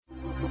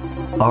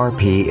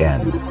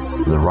RPN,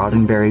 the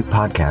Roddenberry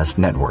Podcast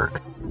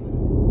Network.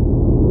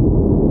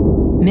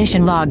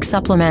 Mission Log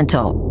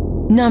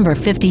Supplemental. Number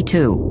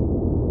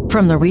 52.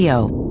 From the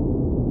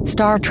Rio.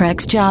 Star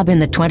Trek's job in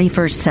the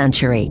 21st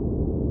century.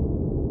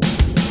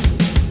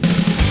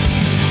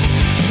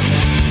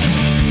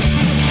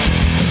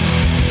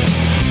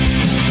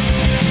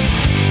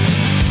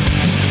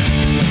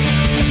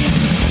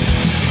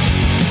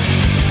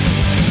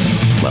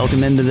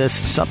 Welcome into this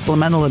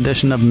supplemental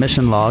edition of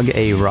Mission Log,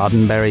 a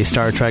Roddenberry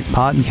Star Trek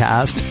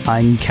podcast.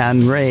 I'm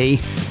Ken Ray.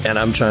 And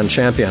I'm John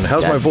Champion.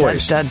 How's my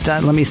voice?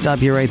 Let me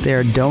stop you right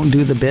there. Don't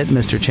do the bit,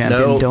 Mr.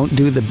 Champion. No. Don't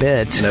do the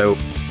bit. No.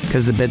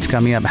 Because the bit's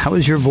coming up. How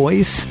is your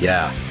voice?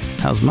 Yeah.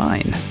 How's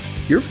mine?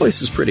 Your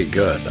voice is pretty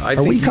good.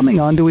 Are we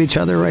coming on to each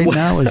other right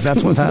now? Is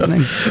that what's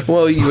happening?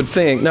 Well, you would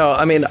think. No,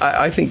 I mean,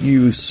 I think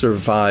you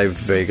survived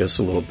Vegas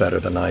a little better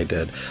than I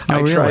did.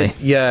 Really?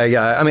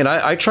 Yeah. I mean,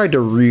 I tried to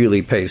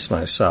really pace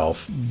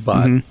myself,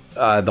 but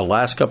the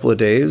last couple of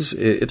days,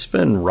 it's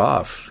been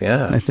rough.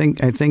 Yeah. I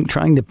think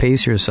trying to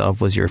pace yourself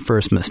was your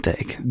first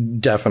mistake.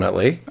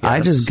 Definitely. Yes.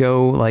 I just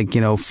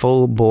go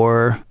full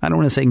bore. I don't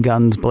want to say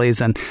guns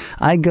blazing.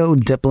 I go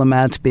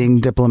diplomats being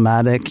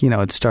diplomatic.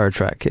 It's Star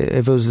Trek.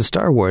 If it was a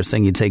Star Wars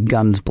thing, you'd say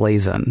guns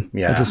blazing.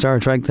 Yeah. It's a Star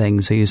Trek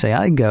thing. So you say,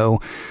 I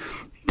go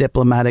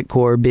diplomatic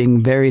corps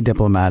being very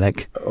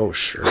diplomatic. Oh,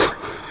 sure.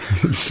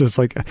 It's just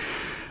like,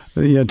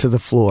 to the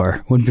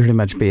floor would pretty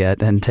much be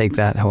it, and take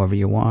that however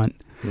you want.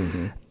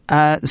 Mm-hmm.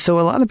 So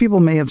a lot of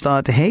people may have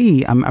thought,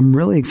 hey, I'm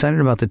really excited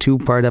about the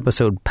 2-part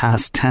episode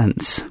Past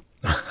Tense.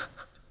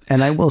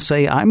 And I will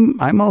say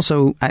I'm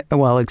also,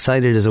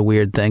 excited is a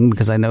weird thing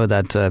because I know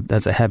that's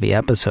a heavy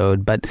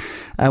episode, but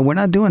we're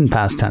not doing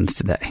Past Tense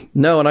today.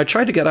 No, and I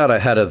tried to get out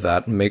ahead of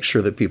that and make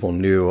sure that people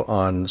knew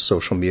on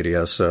social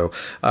media. So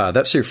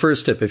that's your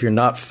first tip. If you're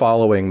not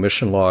following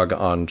Mission Log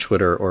on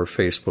Twitter or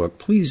Facebook,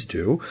 please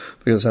do,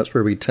 because that's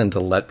where we tend to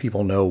let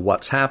people know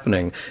what's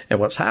happening. And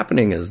what's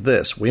happening is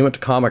this. We went to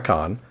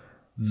Comic-Con.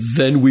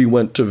 Then we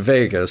went to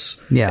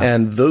Vegas,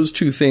 and those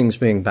two things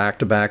being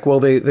back-to-back,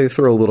 well, they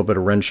throw a little bit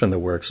of wrench in the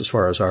works as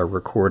far as our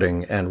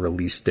recording and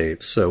release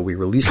dates. So we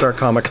released our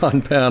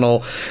Comic-Con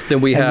panel,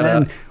 then we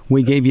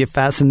we gave you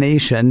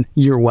Fascination.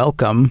 You're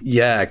welcome.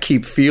 Yeah,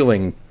 keep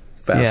feeling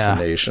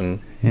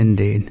Fascination. Yeah,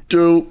 indeed.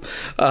 Dope.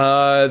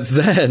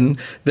 Then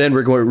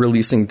we're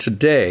releasing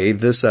today.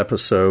 This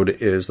episode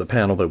is the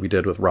panel that we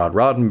did with Rod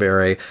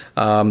Roddenberry.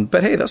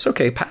 But hey, that's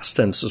okay. Past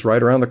Tense is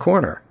right around the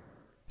corner.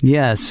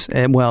 Yes,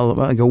 well,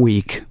 like a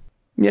week.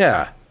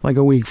 Yeah. Like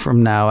a week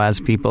from now, as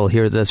people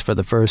hear this for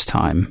the first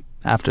time.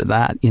 After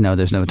that,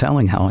 there's no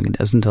telling how long it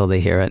is until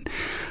they hear it.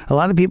 A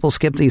lot of people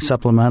skip these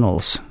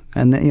supplementals,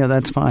 and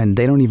that's fine.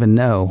 They don't even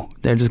know.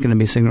 They're just going to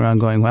be sitting around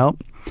going, well,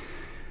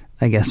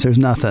 I guess there's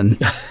nothing.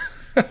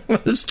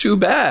 It's too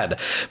bad,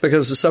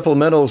 because the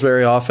supplementals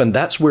very often,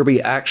 that's where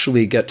we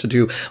actually get to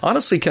do,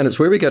 honestly, Ken, it's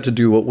where we get to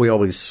do what we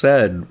always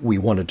said we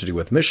wanted to do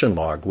with Mission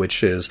Log,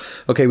 which is,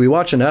 okay, we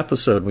watch an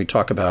episode and we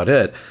talk about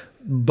it,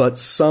 but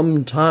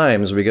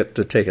sometimes we get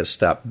to take a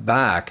step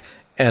back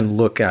and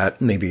look at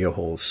maybe a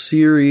whole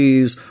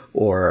series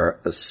or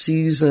a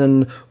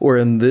season, or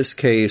in this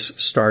case,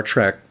 Star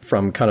Trek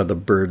from kind of the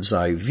bird's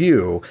eye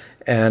view.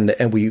 And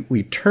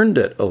we turned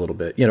it a little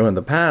bit. In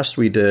the past,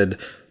 we did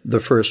the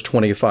first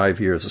 25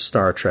 years of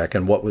Star Trek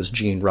and what was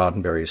Gene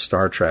Roddenberry's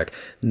Star Trek.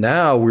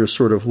 Now we're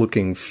sort of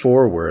looking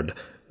forward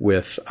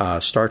with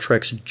Star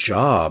Trek's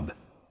job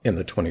in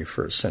the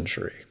 21st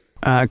century.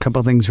 A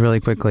couple things really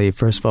quickly.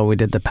 First of all, we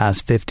did the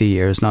past 50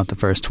 years, not the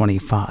first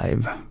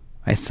 25,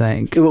 I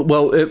think.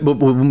 Well,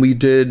 when we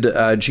did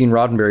Gene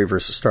Roddenberry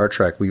versus Star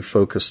Trek, we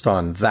focused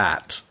on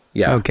that.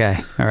 Yeah. Okay.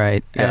 All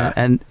right. Yeah.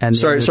 And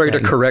sorry to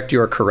correct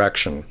your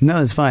correction.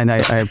 No, it's fine. I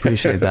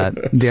appreciate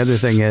that. The other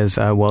thing is,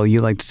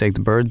 you like to take the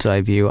bird's eye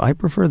view. I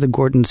prefer the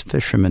Gordon's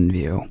fisherman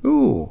view.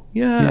 Ooh,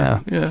 yeah.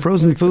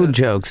 Frozen food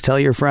jokes. Tell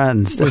your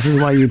friends. This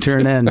is why you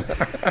turn in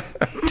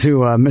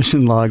to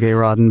Mission Log, a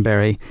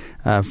Roddenberry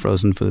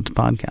Frozen Foods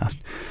podcast.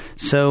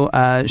 So,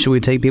 should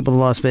we take people to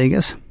Las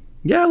Vegas?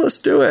 Yeah, let's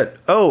do it.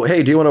 Oh,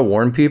 hey, do you want to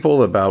warn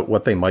people about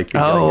what they might be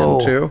getting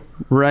into?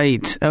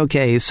 Right.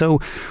 Okay. So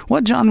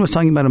what John was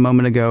talking about a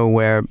moment ago,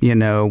 where,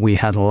 we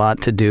had a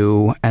lot to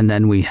do, and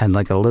then we had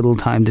like a little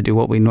time to do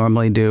what we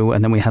normally do,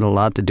 and then we had a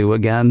lot to do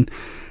again.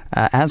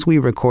 As we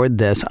record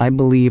this, I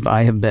believe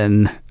I have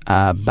been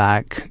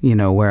back,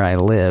 where I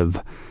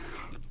live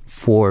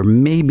for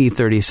maybe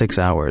 36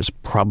 hours.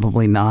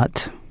 Probably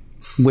not.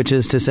 Which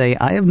is to say,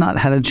 I have not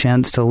had a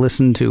chance to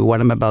listen to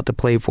what I'm about to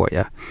play for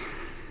you.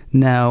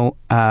 Now,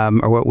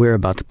 or what we're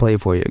about to play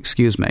for you,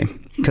 excuse me,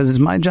 because it's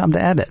my job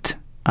to edit.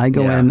 I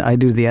go in, I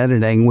do the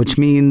editing, which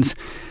means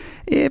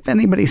if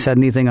anybody said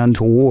anything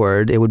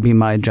untoward, it would be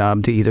my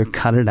job to either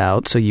cut it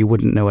out so you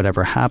wouldn't know it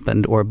ever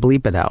happened, or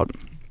bleep it out.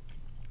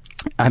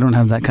 I don't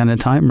have that kind of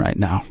time right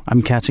now.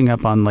 I'm catching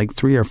up on like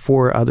 3 or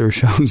 4 other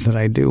shows that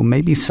I do,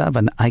 maybe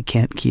 7. I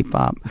can't keep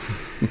up.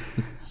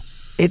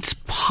 It's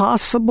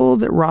possible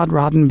that Rod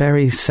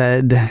Roddenberry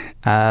said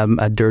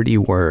a dirty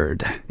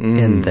word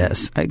in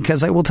this,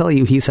 because I will tell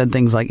you, he said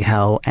things like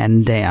hell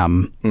and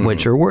damn,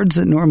 which are words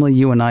that normally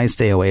you and I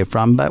stay away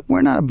from, but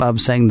we're not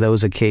above saying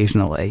those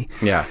occasionally.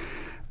 Yeah.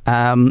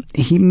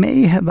 He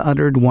may have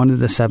uttered one of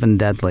the 7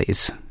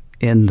 deadlies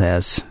in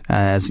this,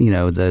 as,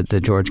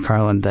 the George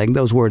Carlin thing.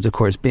 Those words, of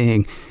course,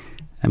 being...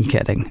 I'm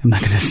kidding. I'm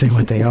not going to say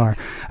what they are.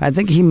 I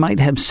think he might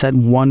have said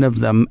one of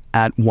them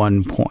at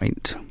one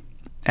point.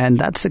 And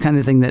that's the kind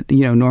of thing that,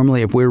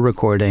 normally if we're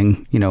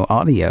recording,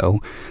 audio,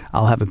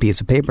 I'll have a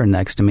piece of paper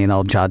next to me and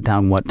I'll jot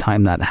down what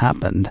time that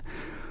happened.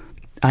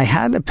 I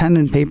had a pen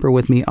and paper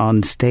with me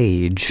on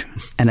stage,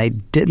 and I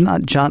did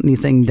not jot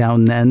anything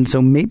down then, so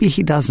maybe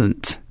he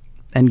doesn't.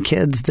 And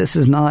kids, this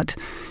is not,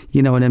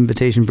 an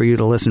invitation for you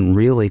to listen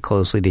really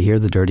closely to hear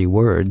the dirty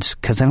words,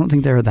 because I don't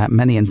think there are that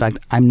many. In fact,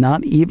 I'm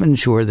not even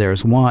sure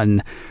there's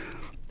one.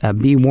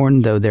 Be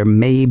warned, though, there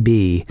may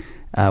be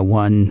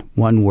one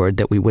word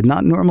that we would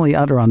not normally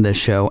utter on this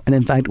show. And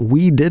in fact,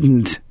 we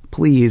didn't.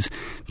 Please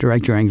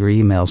direct your angry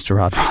emails to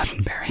Rod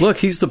Roddenberry. Look,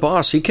 he's the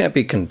boss. He can't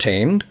be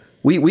contained.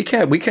 We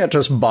can't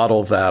just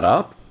bottle that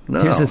up. No.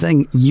 Here's the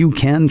thing. You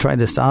can try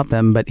to stop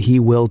him, but he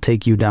will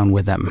take you down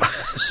with him.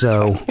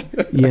 So,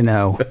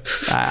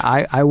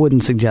 I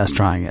wouldn't suggest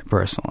trying it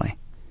personally.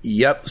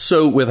 Yep.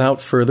 So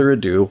without further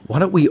ado, why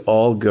don't we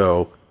all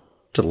go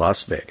to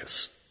Las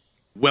Vegas?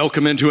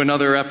 Welcome into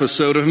another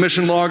episode of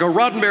Mission Log, a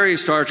Roddenberry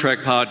Star Trek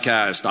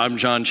podcast. I'm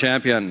John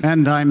Champion.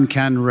 And I'm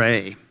Ken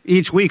Ray.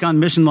 Each week on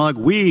Mission Log,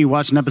 we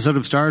watch an episode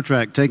of Star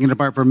Trek, taking it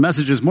apart for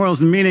messages,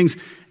 morals, and meanings,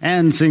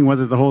 and seeing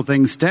whether the whole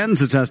thing stands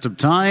the test of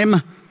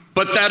time.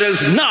 But that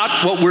is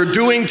not what we're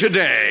doing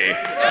today. Yay!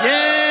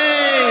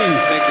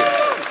 Thank you.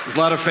 There's a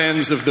lot of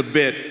fans of the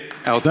bit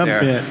out the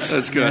there. Bit.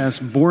 That's good. Yes,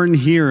 born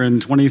here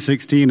in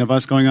 2016 of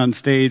us going on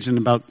stage, and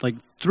about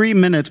 3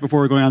 minutes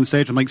before we're going on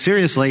stage, I'm like,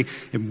 seriously,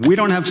 if we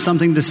don't have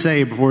something to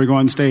say before we go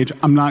on stage,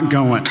 I'm not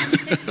going.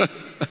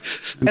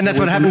 and that's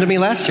what happened to me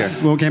last year.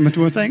 So we came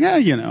into a thing,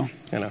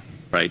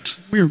 Right.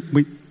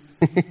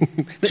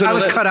 So I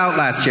was cut out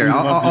last year.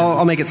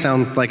 I'll make it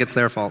sound like it's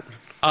their fault.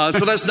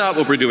 So that's not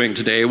what we're doing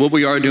today. What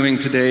we are doing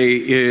today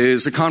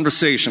is a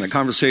conversation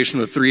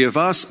with 3 of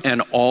us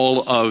and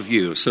all of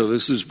you. So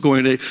this is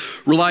going to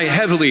rely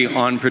heavily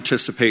on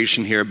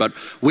participation here, but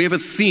we have a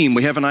theme,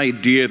 we have an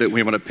idea that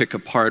we want to pick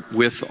apart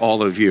with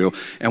all of you,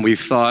 and we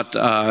thought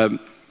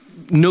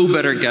no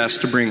better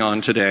guest to bring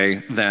on today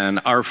than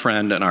our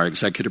friend and our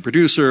executive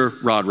producer,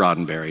 Rod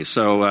Roddenberry.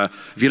 So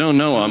if you don't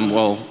know him,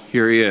 well,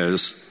 here he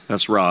is.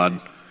 That's Rod.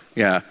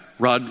 Yeah,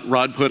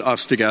 Rod put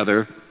us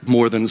together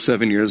more than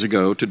 7 years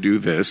ago to do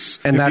this.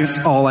 And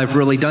that's all I've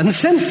really done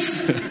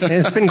since. And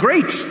it's been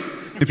great.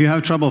 If you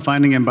have trouble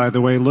finding him, by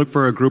the way, look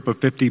for a group of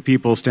 50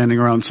 people standing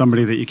around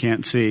somebody that you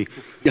can't see.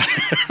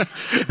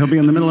 He'll be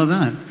in the middle of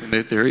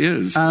that. There he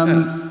is.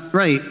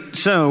 Right.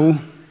 So,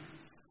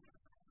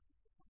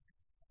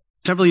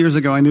 several years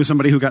ago, I knew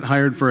somebody who got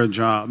hired for a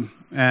job.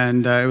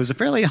 And it was a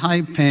fairly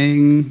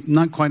high-paying,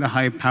 not quite a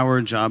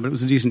high-powered job, but it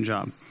was a decent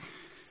job.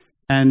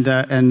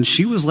 And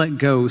she was let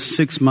go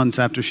 6 months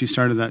after she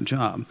started that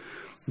job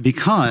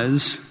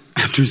because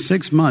after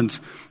 6 months,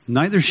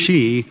 neither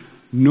she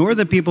nor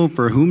the people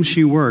for whom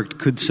she worked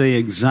could say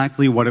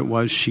exactly what it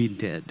was she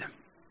did.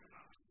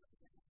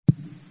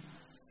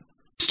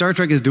 Star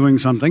Trek is doing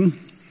something.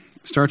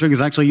 Star Trek is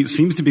actually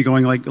seems to be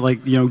going like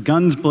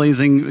guns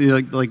blazing,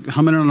 like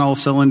humming on all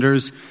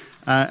cylinders.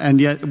 And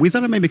yet we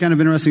thought it may be kind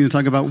of interesting to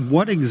talk about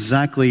what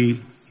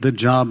exactly the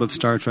job of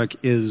Star Trek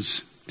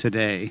is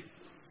today.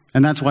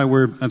 And that's why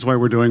we're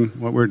doing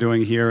what we're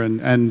doing here.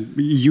 And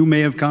you may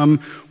have come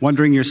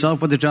wondering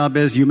yourself what the job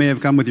is. You may have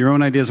come with your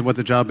own ideas of what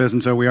the job is.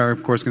 And so we are,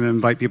 of course, going to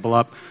invite people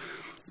up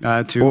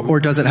to... Or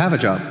does it have a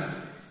job?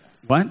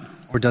 What?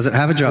 Or does it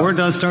have a job? Or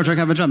does Star Trek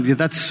have a job?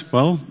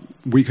 Yeah,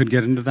 we could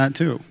get into that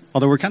too.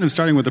 Although we're kind of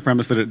starting with the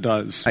premise that it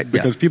does.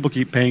 Because people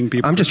keep paying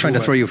people... I'm just trying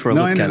to throw you for a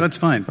loop, Ken. No, that's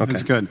fine. Okay.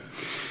 That's good.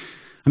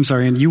 I'm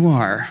sorry, and you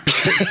are.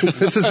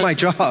 This is my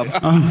job.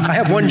 I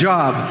have one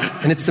job,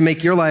 and it's to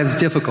make your lives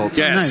difficult.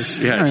 Yes,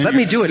 nice. Yes. Let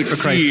me do it,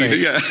 for Christ's sake.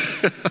 Yeah.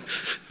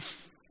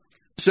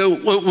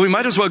 So we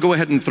might as well go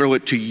ahead and throw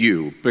it to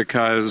you,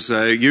 because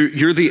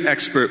you're the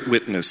expert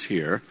witness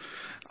here.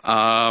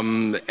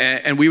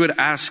 And we would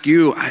ask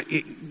you,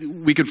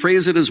 we could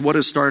phrase it as what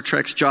is Star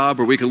Trek's job,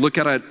 or we could look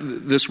at it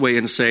this way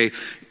and say,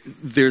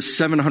 there's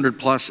 700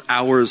 plus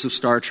hours of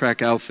Star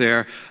Trek out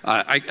there.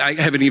 I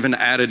haven't even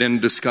added in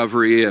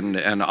Discovery,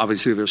 and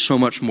obviously there's so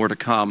much more to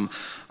come.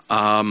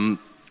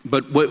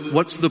 But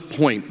what's the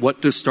point?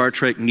 What does Star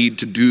Trek need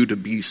to do to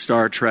be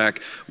Star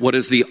Trek? What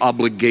is the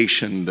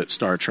obligation that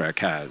Star Trek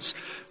has?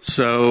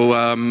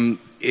 So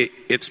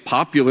it's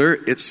popular,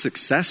 it's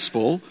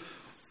successful,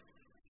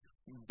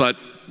 but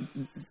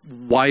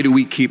why do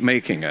we keep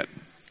making it?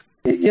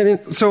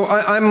 So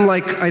I'm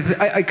like,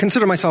 I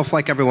consider myself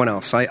like everyone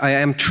else. I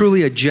am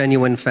truly a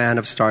genuine fan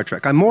of Star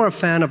Trek. I'm more a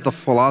fan of the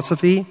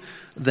philosophy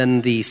than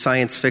the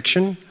science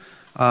fiction,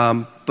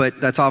 but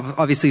that's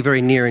obviously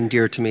very near and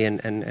dear to me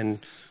and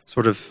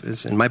sort of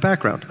is in my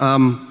background.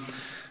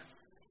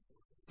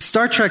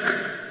 Star Trek,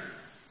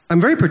 I'm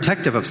very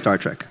protective of Star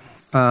Trek.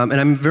 And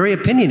I'm very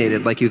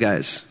opinionated, like you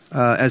guys,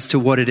 as to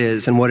what it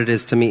is and what it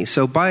is to me.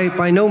 So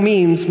by no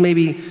means,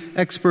 maybe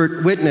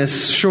expert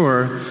witness,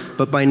 sure,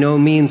 but by no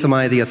means am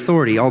I the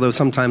authority, although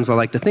sometimes I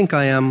like to think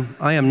I am.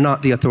 I am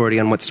not the authority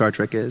on what Star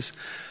Trek is.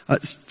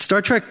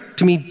 Star Trek,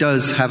 to me,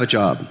 does have a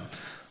job.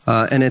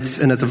 And it's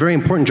a very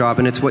important job,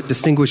 and it's what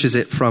distinguishes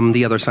it from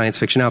the other science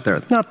fiction out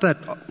there. Not that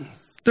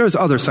there's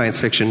other science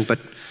fiction, but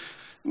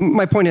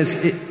my point is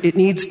it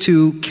needs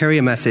to carry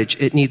a message.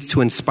 It needs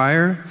to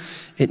inspire.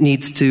 It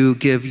needs to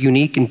give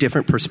unique and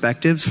different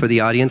perspectives for the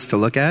audience to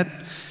look at.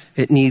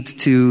 It needs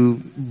to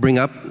bring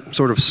up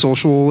sort of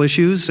social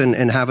issues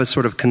and have us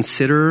sort of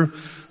consider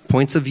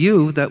points of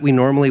view that we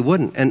normally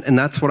wouldn't. And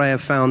that's what I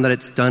have found that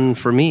it's done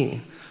for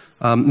me.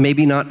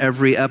 Maybe not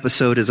every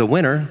episode is a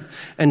winner.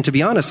 And to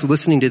be honest,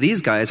 listening to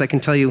these guys, I can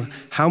tell you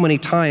how many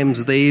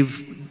times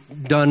they've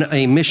done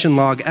a mission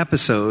log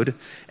episode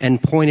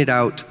and pointed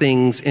out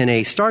things in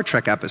a Star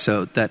Trek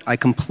episode that I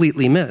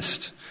completely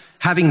missed,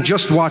 having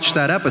just watched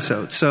that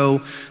episode.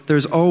 So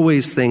there's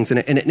always things in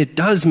it, and it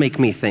does make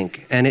me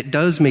think, and it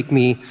does make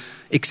me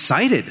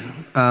excited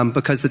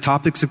because the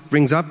topics it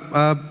brings up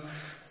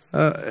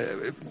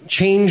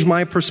change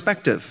my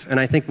perspective. And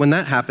I think when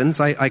that happens,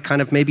 I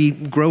kind of maybe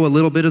grow a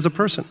little bit as a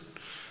person.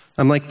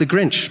 I'm like the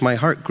Grinch. My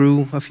heart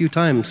grew a few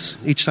times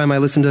each time I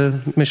listened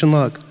to Mission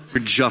Log.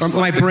 You're just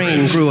my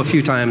brain grew a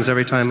few times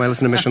every time I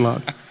listened to Mission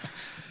Log.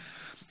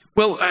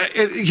 Well,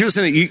 here's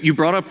the thing. You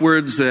brought up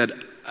words that,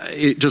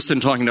 just in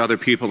talking to other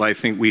people, I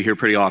think we hear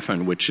pretty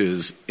often, which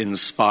is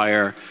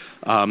inspire.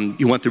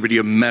 You want there to be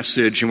a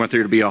message. You want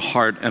there to be a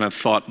heart and a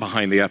thought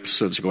behind the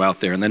episodes to go out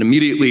there. And then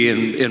immediately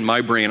in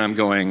my brain, I'm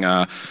going,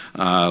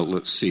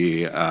 let's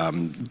see,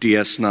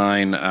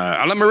 DS9,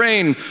 a la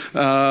Moraine.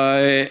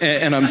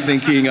 And I'm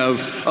thinking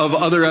of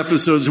other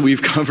episodes that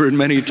we've covered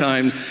many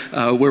times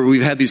where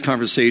we've had these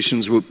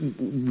conversations.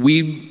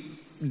 We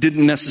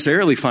didn't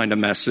necessarily find a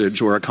message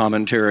or a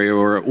commentary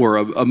or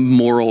a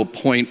moral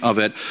point of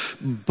it,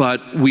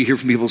 but we hear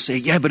from people say,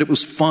 yeah, but it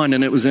was fun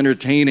and it was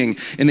entertaining,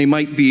 and they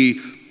might be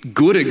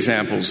good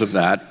examples of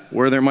that,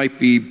 or there might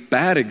be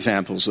bad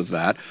examples of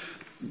that.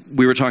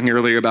 We were talking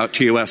earlier about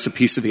TOS, A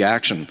Piece of the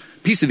Action.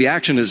 Piece of the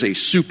Action is a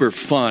super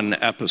fun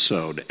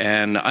episode,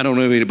 and I don't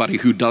know anybody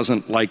who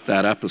doesn't like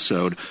that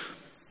episode.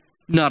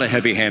 Not a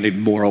heavy-handed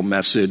moral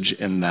message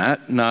in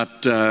that.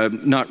 Not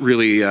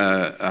really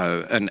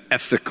an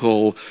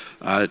ethical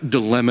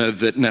dilemma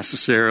that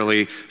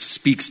necessarily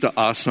speaks to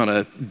us on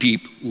a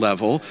deep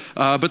level.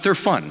 But they're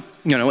fun,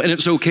 and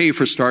it's okay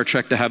for Star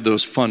Trek to have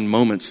those fun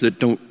moments that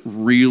don't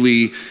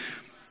really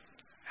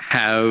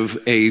have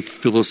a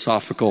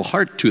philosophical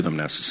heart to them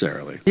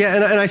necessarily. Yeah,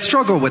 and I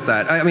struggle with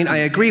that. I mean, I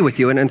agree with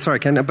you, and sorry,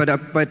 Ken,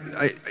 but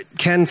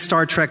can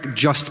Star Trek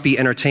just be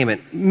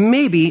entertainment?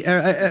 Maybe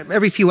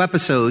every few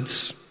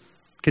episodes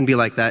can be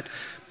like that.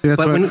 See,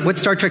 but what's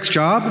Star Trek's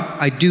job?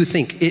 I do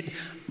think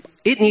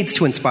it needs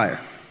to inspire.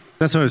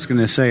 That's what I was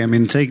going to say. I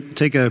mean,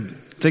 take a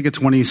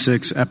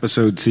 26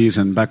 episode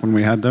season back when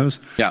we had those.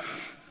 Yeah.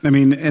 I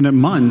mean, in a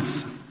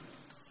month,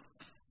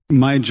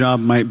 my job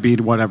might be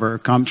whatever,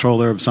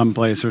 comptroller of some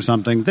place or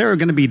something. There are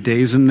going to be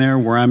days in there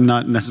where I'm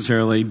not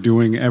necessarily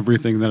doing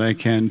everything that I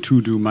can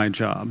to do my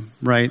job,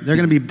 right? There are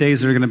going to be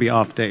days that are going to be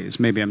off days.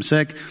 Maybe I'm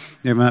sick.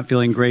 Maybe I'm not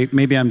feeling great.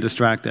 Maybe I'm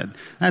distracted.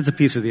 That's a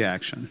piece of the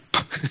action.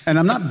 And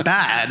I'm not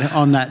bad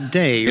on that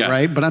day,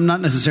 right? But I'm not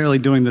necessarily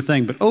doing the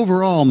thing. But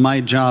overall, my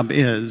job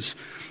is,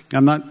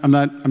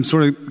 I'm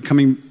sort of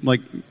coming,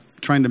 like,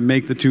 trying to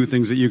make the two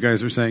things that you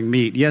guys are saying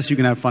meet. Yes, you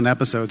can have fun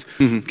episodes.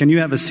 Mm-hmm. Can you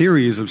have a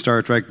series of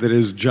Star Trek that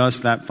is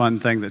just that fun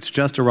thing, that's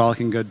just a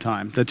rollicking good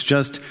time, that's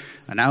just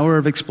an hour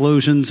of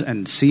explosions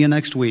and see you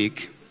next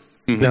week?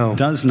 Mm-hmm. No. It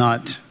does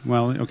not.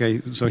 Well,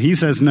 okay, so he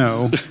says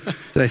no.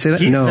 Did I say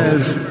that? He no.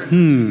 says,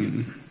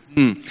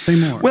 Say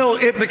more. Well,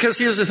 because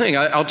here's the thing.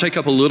 I'll take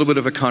up a little bit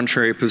of a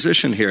contrary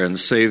position here and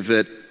say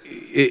that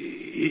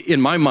in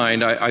my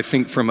mind, I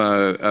think from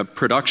a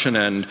production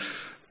end,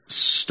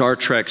 Star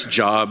Trek's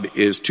job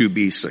is to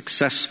be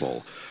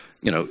successful.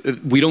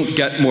 We don't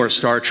get more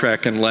Star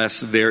Trek unless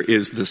there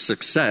is the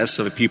success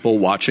of people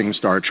watching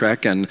Star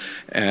Trek and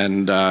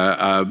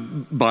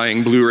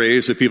buying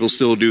Blu-rays if people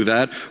still do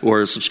that,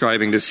 or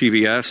subscribing to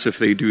CBS if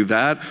they do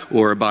that,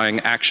 or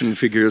buying action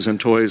figures and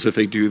toys if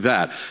they do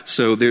that.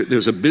 So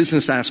there's a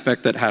business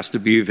aspect that has to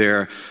be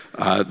there,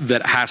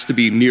 that has to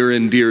be near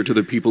and dear to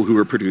the people who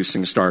are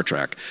producing Star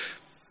Trek.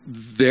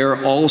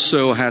 There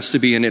also has to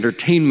be an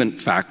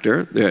entertainment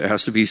factor. There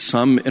has to be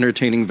some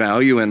entertaining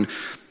value, and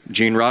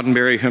Gene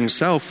Roddenberry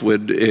himself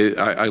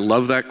I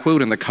love that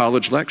quote in the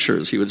college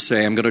lectures. He would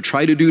say, I'm going to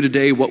try to do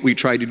today what we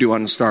tried to do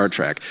on Star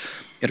Trek.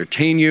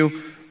 Entertain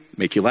you,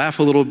 make you laugh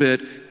a little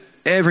bit,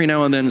 every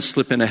now and then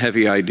slip in a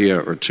heavy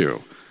idea or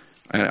two.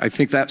 And I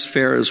think that's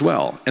fair as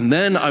well. And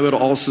then I would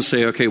also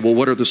say, okay, well,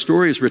 what are the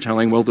stories we're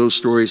telling? Well, those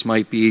stories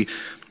might be,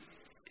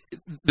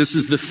 this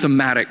is the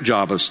thematic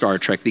job of Star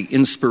Trek, the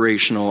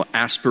inspirational,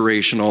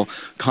 aspirational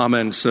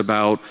comments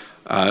about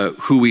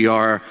who we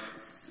are.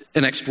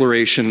 an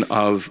exploration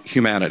of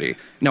humanity.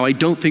 Now, I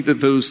don't think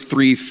that those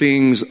three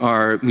things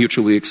are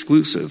mutually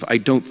exclusive. I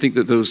don't think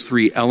that those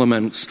three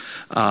elements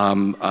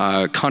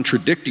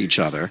contradict each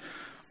other.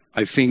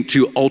 I think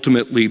to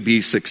ultimately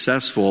be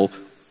successful,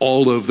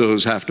 all of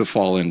those have to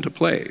fall into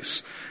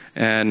place.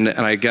 And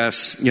I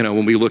guess,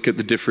 when we look at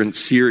the different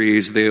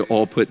series, they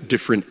all put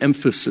different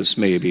emphasis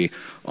maybe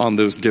on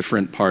those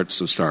different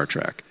parts of Star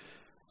Trek.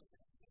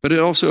 But it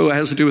also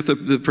has to do with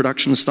the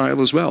production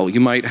style as well.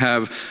 You might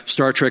have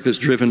Star Trek that's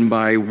driven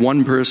by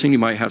one person. You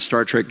might have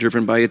Star Trek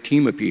driven by a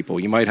team of people.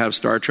 You might have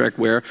Star Trek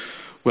where,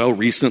 well,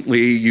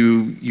 recently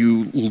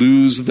you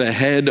lose the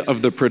head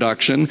of the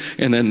production,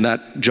 and then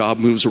that job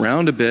moves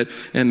around a bit,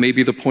 and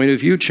maybe the point of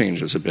view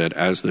changes a bit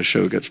as the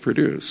show gets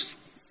produced.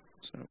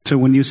 So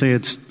when you say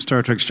it's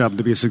Star Trek's job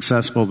to be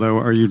successful, though,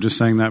 are you just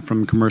saying that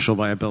from commercial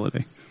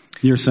viability?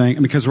 You're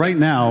saying, because right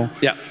now...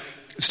 Yeah.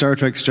 Star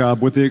Trek's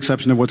job, with the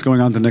exception of what's going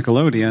on to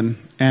Nickelodeon,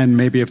 and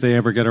maybe if they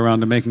ever get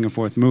around to making a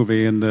fourth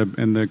movie in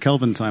the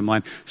Kelvin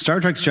timeline, Star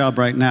Trek's job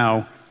right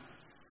now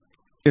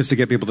is to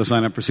get people to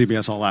sign up for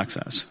CBS All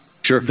Access.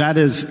 Sure. That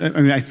is,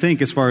 I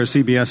think as far as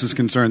CBS is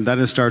concerned, that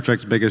is Star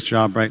Trek's biggest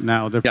job right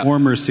now. The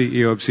former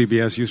CEO of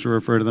CBS used to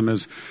refer to them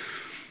as,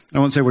 I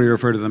won't say what he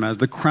referred to them as,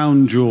 the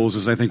crown jewels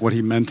is I think what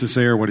he meant to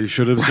say or what he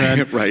should have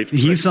said. Right.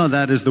 He saw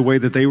that as the way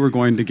that they were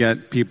going to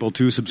get people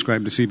to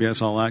subscribe to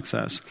CBS All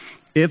Access.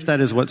 If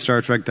that is what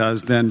Star Trek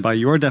does, then by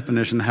your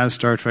definition, has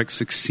Star Trek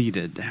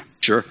succeeded?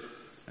 Sure.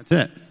 That's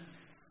it.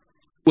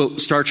 Well,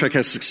 Star Trek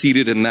has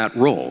succeeded in that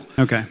role.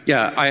 Okay.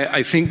 Yeah,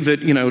 I think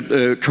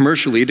that,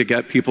 commercially to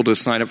get people to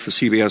sign up for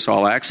CBS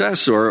All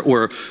Access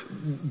or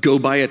go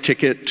buy a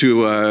ticket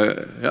to,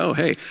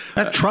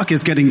 that truck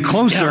is getting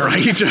closer. Yeah,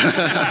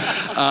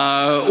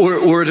 right?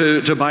 or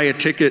to buy a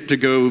ticket to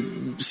go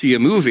see a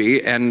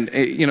movie and,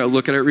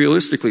 look at it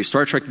realistically.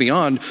 Star Trek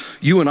Beyond,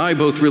 you and I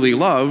both really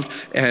loved,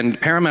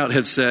 and Paramount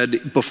had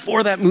said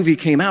before that movie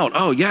came out,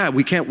 oh, yeah,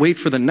 we can't wait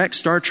for the next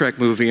Star Trek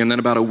movie, and then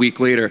about a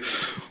week later,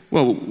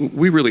 well,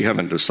 we really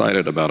haven't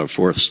decided about a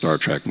fourth Star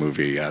Trek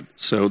movie yet.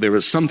 So there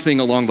was something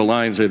along the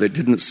lines there that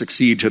didn't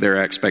succeed to their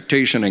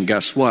expectation, and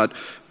guess what?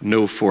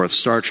 No fourth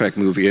Star Trek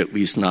movie, at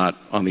least not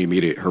on the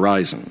immediate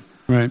horizon.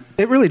 Right.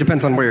 It really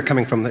depends on where you're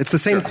coming from. It's the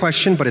same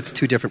question, but it's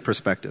two different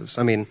perspectives.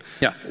 I mean,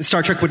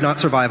 Star Trek would not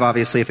survive,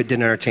 obviously, if it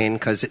didn't entertain,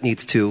 because it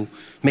needs to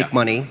make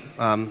money.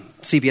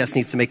 CBS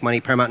needs to make money.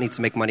 Paramount needs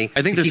to make money.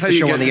 I think that's how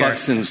you get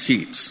butts in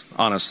seats,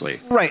 honestly.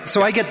 Right.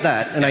 So I get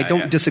that, and I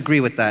don't disagree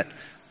with that.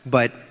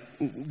 But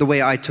the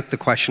way I took the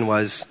question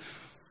was,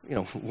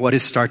 what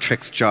is Star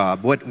Trek's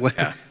job? What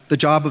the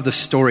job of the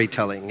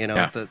storytelling?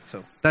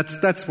 So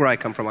that's where I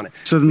come from on it.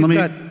 So then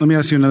let me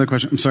ask you another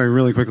question. I'm sorry,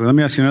 really quickly. Let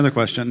me ask you another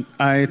question.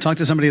 I talked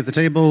to somebody at the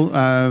table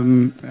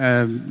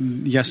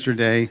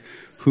yesterday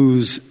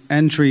whose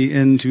entry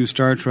into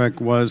Star Trek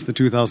was the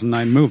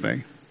 2009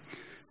 movie.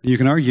 You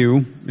can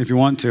argue, if you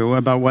want to,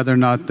 about whether or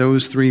not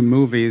those three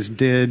movies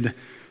did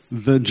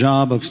the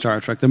job of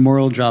Star Trek, the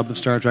moral job of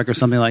Star Trek, or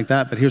something like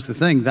that. But here's the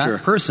thing: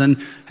 that person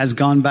has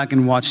gone back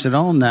and watched it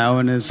all now,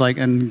 and is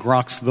and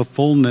groks the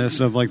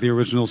fullness of the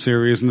original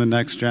series and the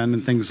next gen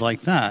and things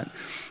like that.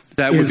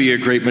 That would be a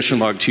great Mission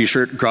Log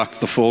T-shirt. Grok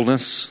the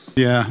fullness.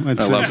 Yeah, I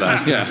love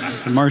that.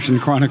 It's a Martian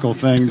Chronicle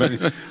thing.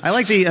 But I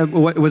like the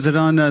what was it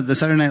on the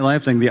Saturday Night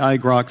Live thing? The I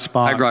Grok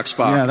Spock. I Grok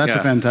Spock. Yeah, that's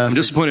a fantastic. I'm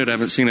disappointed I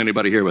haven't seen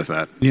anybody here with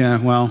that. Yeah,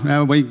 well,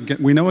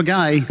 we know a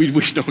guy. We know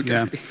a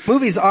guy. Yeah.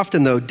 Movies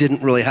often though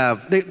didn't really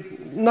have.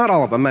 Not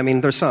all of them. I mean,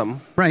 there's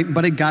some. Right,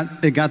 but it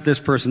got this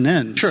person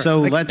in. Sure. So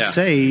let's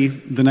say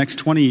the next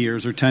 20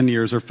 years or 10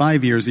 years or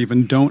 5 years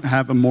even don't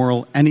have a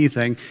moral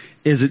anything.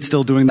 Is it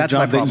still doing the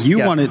job that you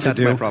want it to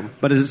do? That's my problem.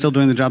 But is it still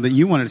doing the job that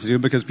you want it to do?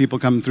 Because people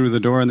come through the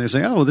door and they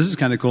say, oh, this is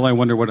kind of cool. I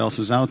wonder what else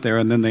is out there.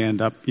 And then they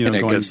end up and it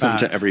going gets back.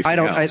 them to everything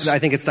else. I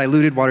think it's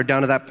diluted, watered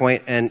down to that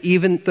point. And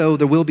even though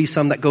there will be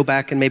some that go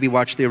back and maybe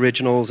watch the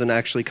originals and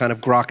actually kind of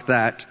grok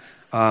that,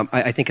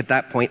 I think at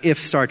that point,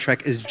 if Star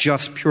Trek is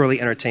just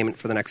purely entertainment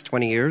for the next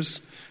 20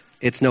 years,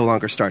 it's no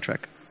longer Star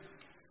Trek,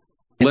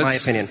 in my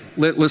opinion.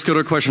 Let's go to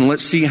a question.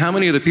 Let's see how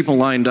many of the people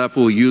lined up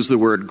will use the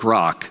word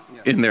grok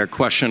in their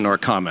question or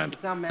comment.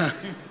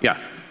 Yeah.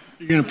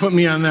 You're going to put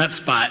me on that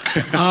spot.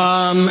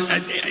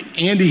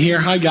 Andy here.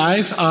 Hi,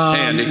 guys. Hey,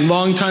 Andy.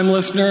 Long-time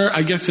listener.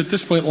 I guess at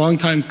this point,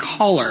 long-time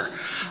caller.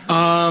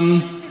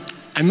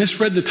 I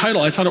misread the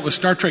title. I thought it was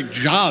Star Trek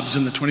Jobs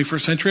in the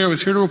 21st Century. I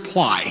was here to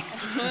apply.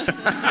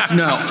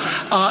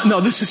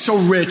 No, this is so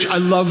rich. I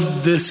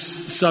love this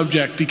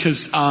subject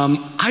because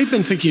I've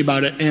been thinking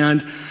about it,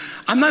 and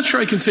I'm not sure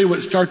I can say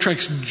what Star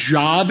Trek's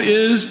job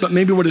is, but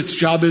maybe what its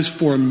job is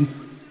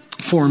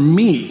for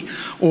me,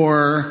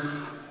 or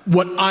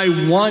what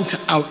I want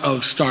out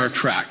of Star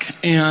Trek.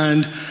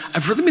 And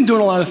I've really been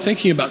doing a lot of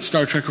thinking about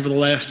Star Trek over the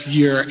last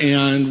year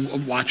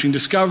and watching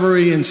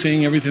Discovery and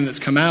seeing everything that's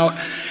come out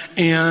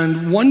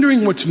and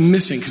wondering what's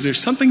missing, because there's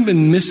something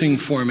been missing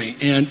for me.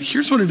 And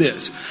here's what it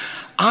is.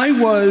 I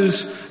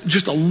was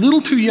just a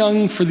little too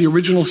young for the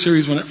original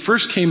series when it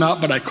first came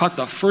out, but I caught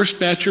the first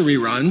batch of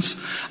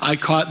reruns. I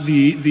caught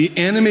the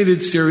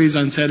animated series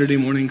on Saturday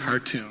morning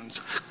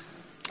cartoons.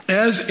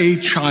 As a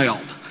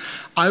child,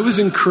 I was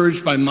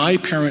encouraged by my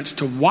parents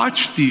to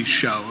watch these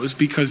shows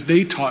because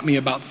they taught me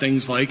about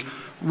things like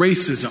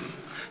racism,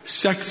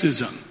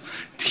 sexism,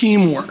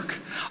 teamwork,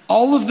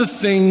 all of the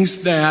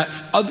things that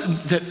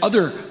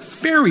other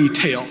fairy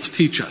tales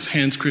teach us.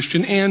 Hans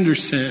Christian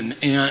Andersen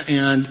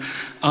and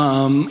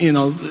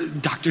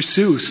Dr.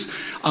 Seuss,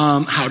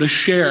 how to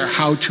share,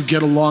 how to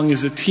get along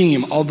as a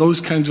team, all those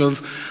kinds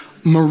of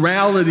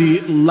morality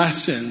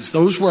lessons.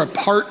 Those were a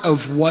part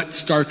of what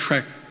Star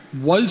Trek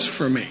was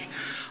for me.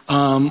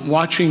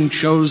 Watching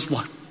shows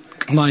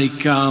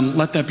like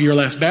Let That Be Your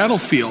Last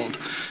Battlefield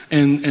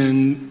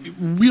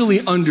and really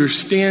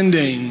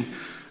understanding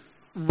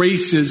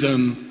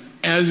racism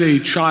as a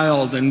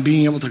child and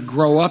being able to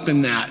grow up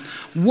in that.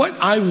 What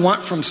I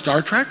want from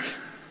Star Trek,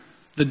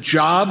 the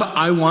job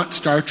I want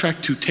Star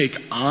Trek to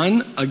take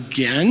on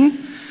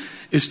again,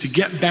 is to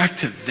get back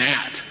to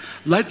that.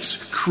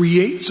 Let's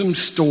create some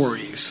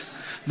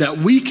stories that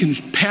we can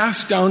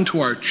pass down to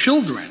our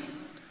children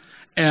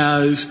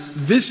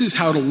as this is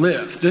how to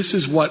live. This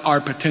is what our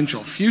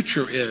potential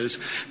future is.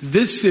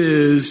 These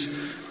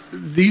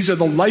are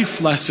the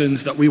life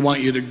lessons that we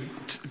want you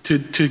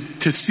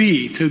to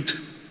see,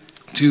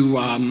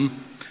 to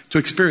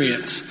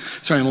experience.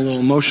 Sorry, I'm a little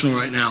emotional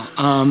right now.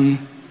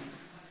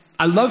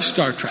 I love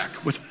Star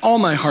Trek with all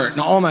my heart and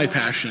all my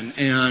passion,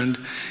 and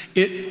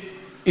it,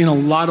 in a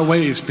lot of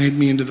ways, made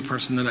me into the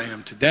person that I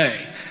am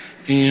today.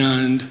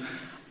 And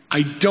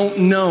I don't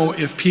know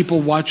if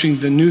people watching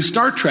the new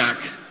Star Trek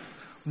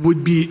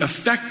would be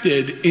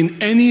affected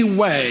in any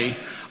way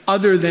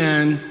other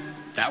than,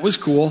 that was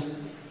cool.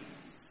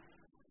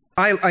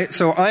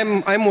 So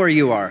I'm where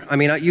you are. I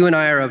mean, you and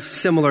I are of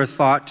similar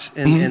thought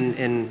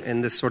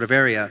in this sort of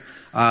area.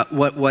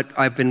 What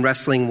I've been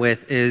wrestling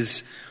with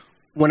is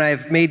when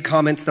I've made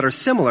comments that are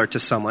similar to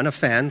someone, a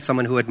fan,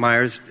 someone who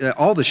admires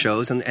all the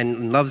shows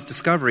and loves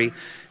Discovery,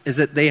 is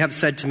that they have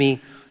said to me,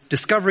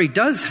 Discovery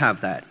does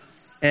have that.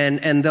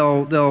 And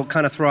they'll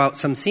kind of throw out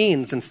some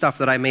scenes and stuff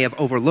that I may have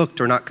overlooked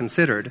or not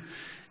considered.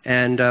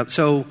 And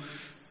so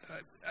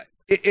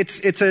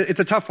it's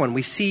a tough one.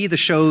 We see the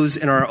shows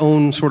in our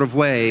own sort of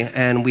way,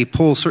 and we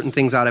pull certain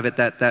things out of it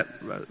that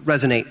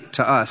resonate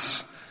to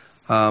us.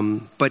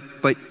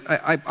 But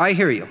I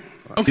hear you.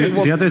 Okay.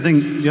 The other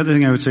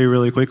thing I would say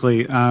really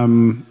quickly,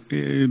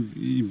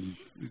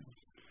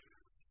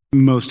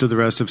 most of the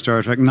rest of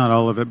Star Trek, not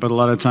all of it, but a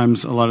lot of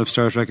times, a lot of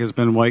Star Trek has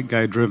been white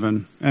guy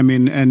driven. I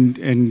mean, and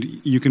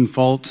you can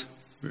fault,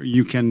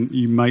 you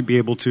might be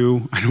able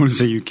to, I don't want to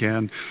say you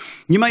can.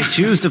 You might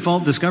choose to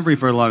fault Discovery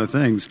for a lot of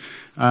things.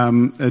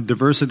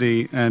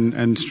 Diversity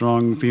and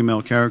strong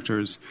female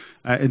characters.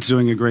 It's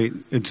doing a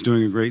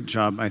great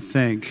job, I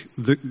think.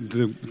 The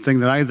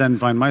thing that I then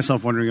find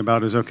myself wondering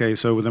about is, okay,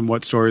 so then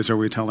what stories are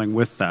we telling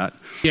with that?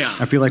 Yeah.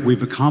 I feel like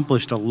we've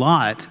accomplished a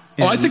lot.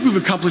 I think we've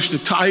accomplished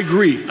it. I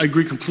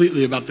agree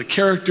completely about the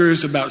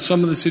characters, about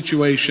some of the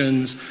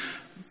situations,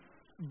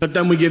 but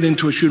then we get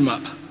into a shoot 'em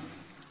up.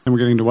 And we're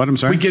getting to what? I'm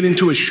sorry? We get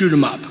into a shoot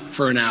 'em up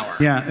for an hour.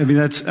 Yeah, I mean,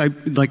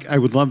 I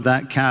would love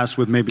that cast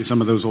with maybe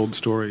some of those old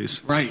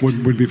stories. Right.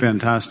 Would be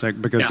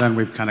fantastic, because then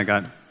we've kind of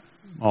got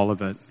all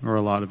of it, or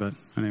a lot of it,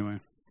 anyway.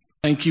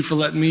 Thank you for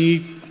letting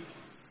me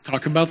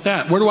talk about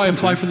that. Where do I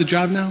apply for the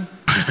job now?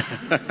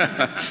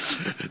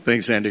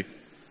 Thanks, Andy.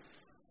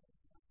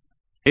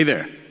 Hey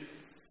there.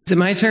 Is it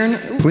my turn?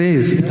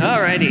 Please.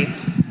 All righty.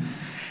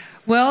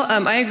 Well,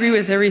 I agree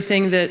with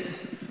everything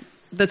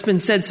that's been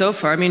said so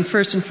far. I mean,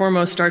 first and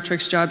foremost, Star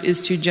Trek's job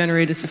is to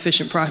generate a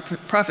sufficient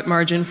profit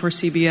margin for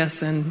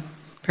CBS and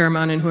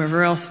Paramount and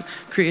whoever else,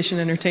 Creation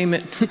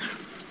Entertainment.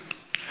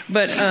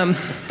 But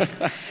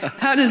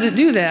how does it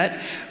do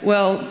that?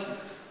 Well,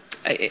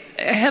 I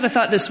had a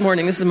thought this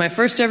morning. This is my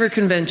first ever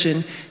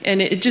convention,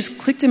 and it just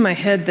clicked in my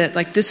head that,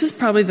 like, this is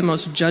probably the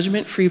most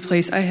judgment-free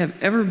place I have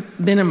ever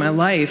been in my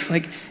life.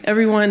 Like,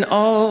 everyone,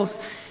 all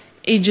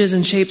ages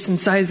and shapes and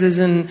sizes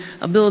and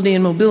ability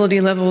and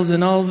mobility levels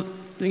and all,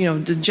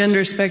 the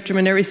gender spectrum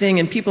and everything,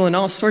 and people in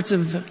all sorts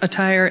of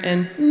attire,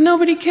 and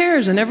nobody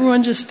cares, and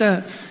everyone just,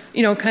 kind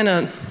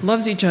of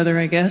loves each other,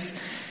 I guess.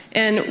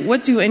 And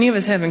what do any of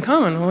us have in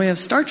common? Well, we have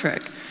Star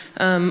Trek.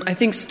 I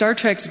think Star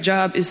Trek's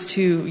job is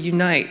to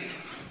unite,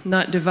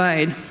 not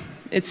divide.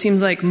 It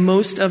seems like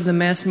most of the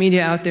mass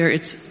media out there,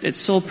 its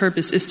sole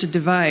purpose is to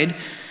divide.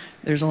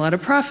 There's a lot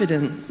of profit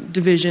in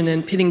division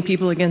and pitting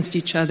people against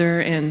each other.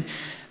 And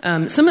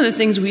some of the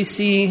things we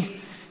see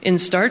in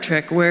Star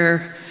Trek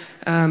where,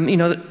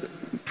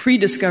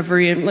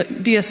 pre-discovery, and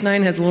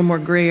DS9 has a little more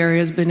gray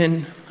areas, but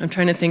I'm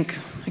trying to think,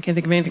 I can't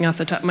think of anything off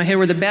the top of my head,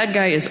 where the bad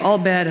guy is all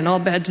bad and all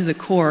bad to the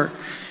core.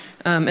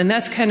 And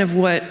that's kind of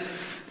what,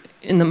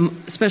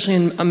 especially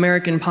in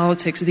American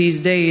politics these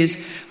days,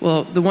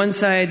 well, the one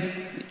side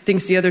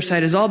thinks the other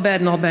side is all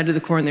bad and all bad to the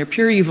core, and they're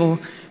pure evil,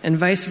 and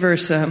vice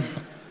versa.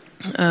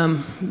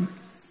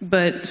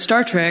 But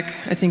Star Trek,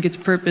 I think its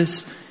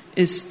purpose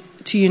is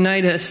to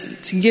unite us,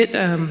 to get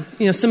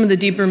some of the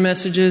deeper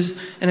messages,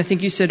 and I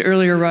think you said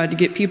earlier, Rod, to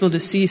get people to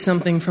see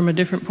something from a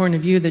different point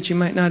of view that you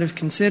might not have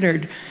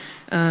considered.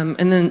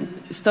 And then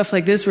stuff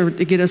like this, where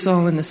to get us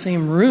all in the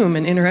same room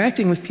and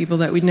interacting with people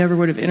that we never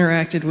would have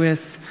interacted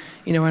with,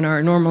 in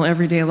our normal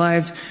everyday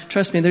lives.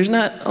 Trust me, there's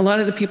not a lot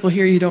of the people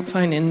here you don't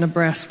find in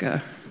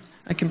Nebraska.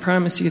 I can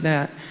promise you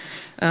that.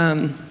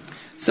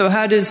 So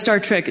how does Star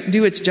Trek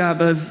do its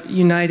job of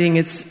uniting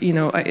its,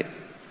 I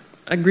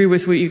agree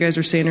with what you guys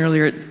were saying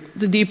earlier,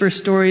 the deeper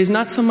stories,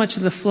 not so much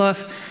of the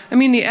fluff. I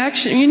mean, the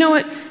action, you know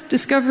what?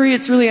 Discovery,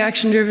 it's really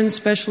action-driven,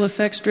 special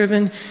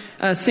effects-driven.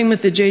 Same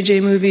with the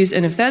JJ movies.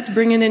 And if that's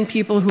bringing in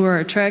people who are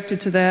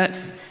attracted to that,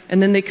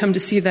 and then they come to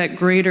see that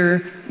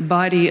greater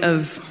body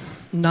of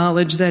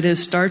knowledge that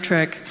is Star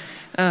Trek,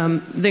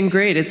 then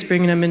great, it's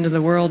bringing them into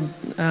the world.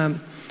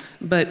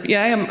 But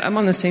yeah, I'm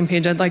on the same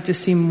page. I'd like to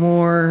see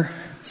more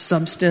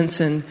substance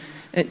and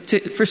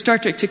for Star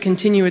Trek to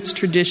continue its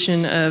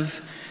tradition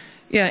of,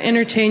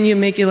 entertain you,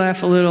 make you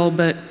laugh a little,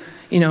 but,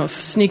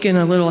 sneak in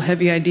a little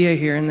heavy idea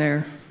here and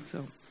there.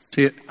 So.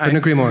 See, I couldn't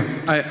agree more.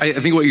 I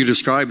think what you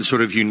described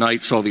sort of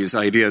unites all these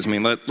ideas. I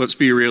mean, let's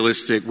be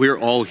realistic. We're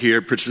all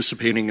here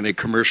participating in a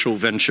commercial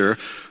venture.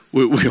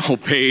 We all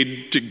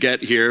paid to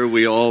get here.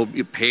 We all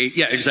paid.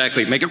 Yeah,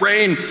 exactly. Make it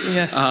rain.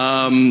 Yes.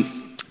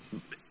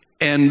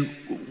 And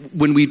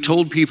when we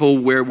told people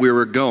where we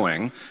were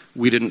going,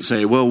 we didn't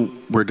say, well,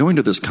 we're going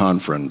to this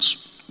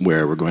conference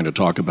where we're going to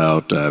talk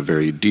about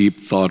very deep,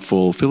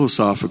 thoughtful,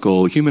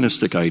 philosophical,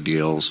 humanistic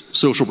ideals,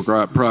 social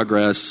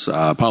progress,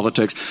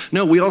 politics.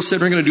 No, we all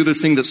said we're going to do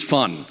this thing that's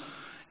fun.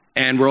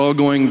 And we're all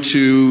going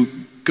to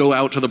go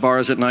out to the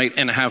bars at night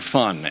and have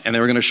fun. And they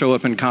were going to show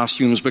up in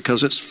costumes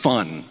because it's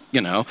fun,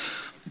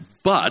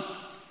 But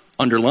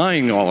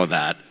underlying all of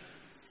that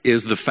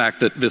is the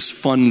fact that this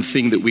fun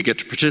thing that we get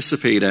to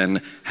participate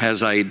in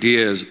has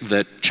ideas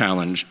that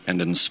challenge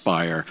and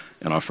inspire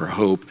and offer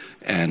hope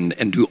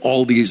and do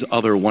all these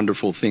other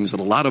wonderful things that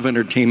a lot of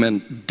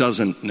entertainment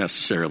doesn't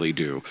necessarily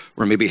do,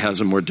 or maybe has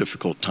a more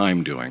difficult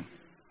time doing.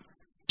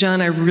 John,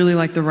 I really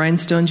like the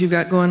rhinestones you've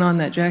got going on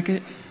that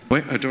jacket.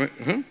 Wait,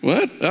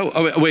 what?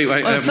 Oh,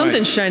 wait.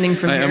 Something's shining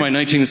from I there. have my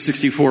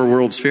 1964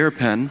 World's Fair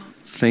pen.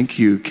 Thank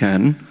you,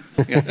 Ken.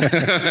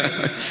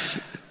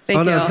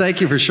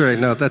 Thank you for sharing.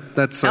 No,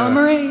 that's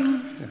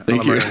Alamarine.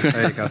 Thank you.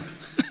 There you go.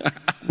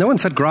 No one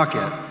said grok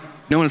yet.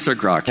 No one said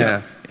grok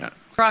yet. Yeah.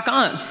 Grok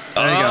on.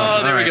 There you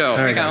go. There we go.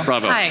 There you go.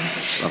 Bravo. Hi.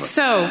 Bravo.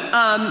 So,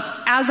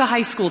 as a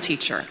high school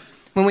teacher,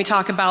 when we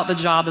talk about the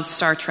job of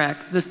Star Trek,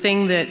 the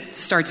thing that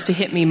starts to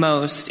hit me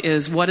most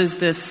is, what does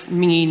this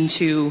mean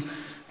to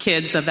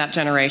kids of that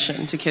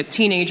generation, to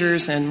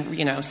teenagers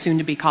and,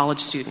 soon-to-be college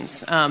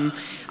students?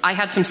 I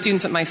had some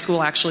students at my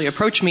school actually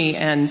approach me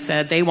and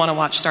said they want to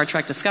watch Star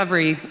Trek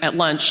Discovery at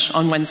lunch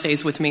on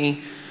Wednesdays with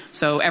me.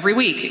 So every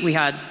week we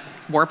had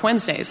Warp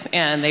Wednesdays,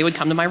 and they would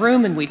come to my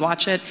room and we'd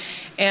watch it,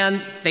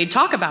 and they'd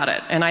talk about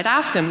it. And I'd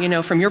ask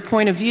them, from your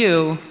point of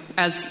view,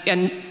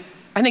 and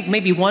I think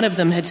maybe one of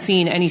them had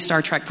seen any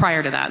Star Trek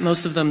prior to that.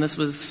 Most of them, this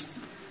was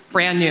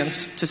brand new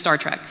to Star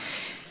Trek.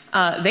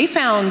 They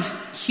found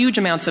huge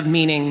amounts of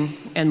meaning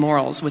and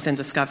morals within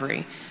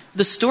Discovery.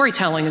 The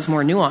storytelling is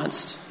more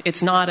nuanced.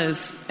 It's not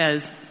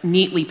as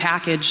neatly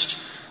packaged.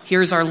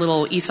 Here's our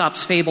little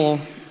Aesop's fable,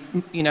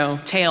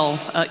 tale,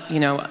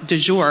 du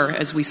jour,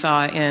 as we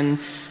saw in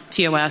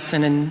TOS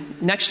and in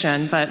Next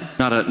Gen, but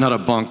not a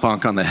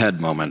bonk on the head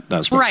moment.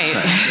 That's what right.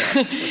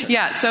 you're saying.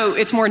 Yeah, so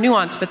it's more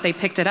nuanced, but they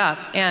picked it up.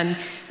 And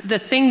the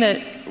thing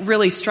that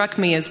really struck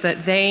me is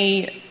that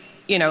they,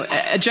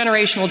 a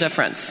generational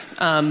difference.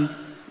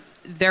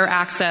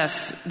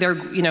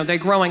 They're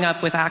growing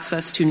up with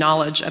access to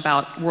knowledge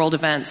about world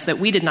events that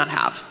we did not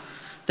have,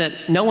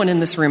 that no one in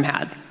this room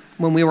had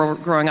when we were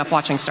growing up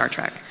watching Star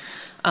Trek.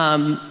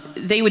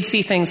 They would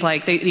see things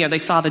like they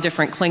saw the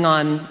different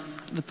Klingon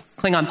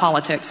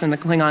politics and the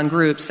Klingon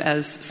groups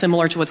as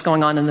similar to what's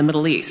going on in the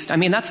Middle East. I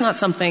mean, that's not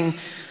something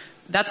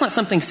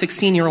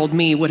 16-year-old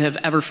me would have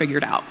ever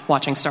figured out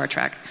watching Star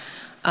Trek.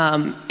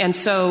 And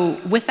so,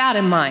 with that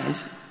in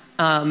mind,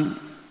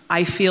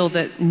 I feel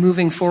that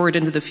moving forward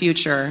into the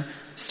future,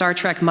 Star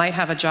Trek might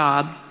have a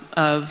job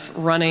of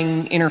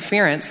running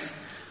interference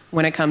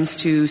when it comes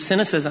to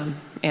cynicism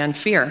and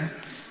fear,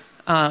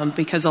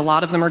 because a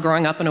lot of them are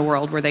growing up in a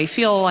world where they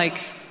feel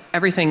like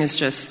everything is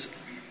just,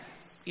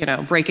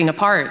 breaking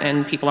apart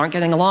and people aren't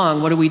getting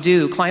along. What do we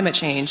do? Climate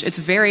change. It's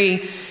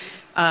very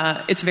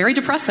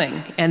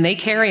depressing, and they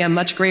carry a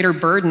much greater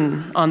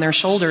burden on their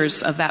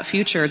shoulders of that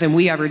future than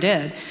we ever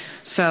did.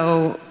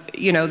 So,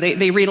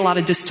 they read a lot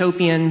of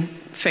dystopian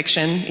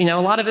fiction.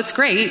 A lot of it's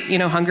great,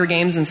 Hunger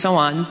Games and so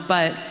on,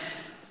 but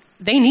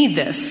they need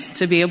this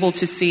to be able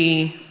to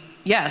see,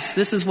 yes,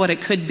 this is what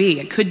it could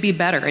be. It could be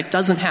better. It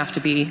doesn't have to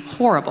be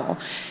horrible.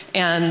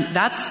 And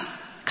that's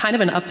kind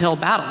of an uphill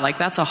battle. Like,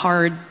 that's a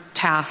hard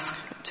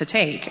task to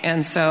take.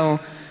 And so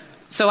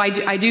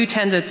I do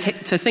tend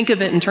to think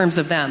of it in terms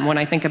of them when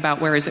I think about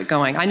where is it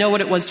going. I know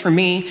what it was for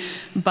me,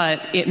 but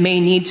it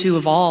may need to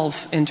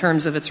evolve in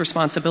terms of its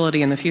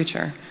responsibility in the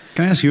future.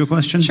 Can I ask you a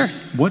question? Sure.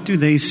 What do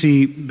they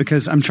see?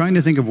 Because I'm trying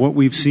to think of what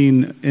we've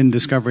seen in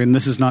Discovery, and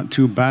this is not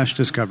to bash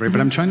Discovery, but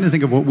I'm trying to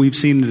think of what we've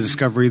seen in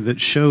Discovery that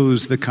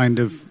shows the kind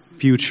of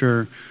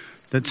future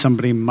that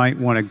somebody might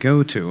want to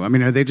go to? I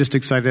mean, are they just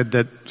excited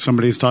that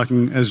somebody's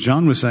talking, as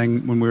John was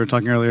saying when we were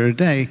talking earlier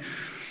today,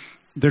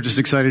 they're just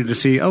excited to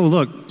see, oh,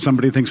 look,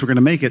 somebody thinks we're going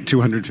to make it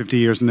 250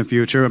 years in the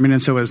future. I mean,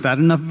 and so is that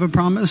enough of a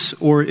promise?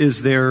 Or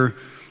is there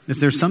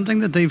something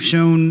that they've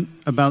shown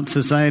about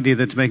society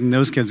that's making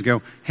those kids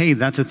go, hey,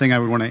 that's a thing I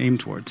would want to aim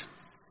towards?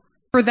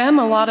 For them,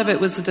 a lot of it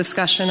was a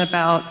discussion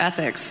about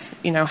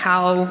ethics.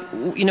 How,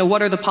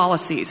 what are the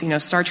policies?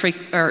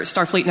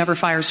 Starfleet never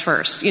fires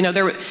first.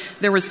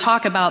 There was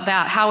talk about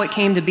that, how it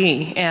came to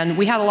be. And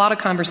we had a lot of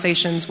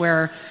conversations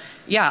where,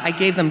 I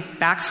gave them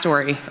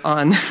backstory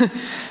on,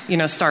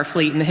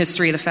 Starfleet and the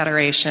history of the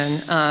Federation.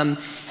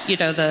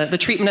 The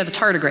treatment of the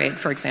tardigrade,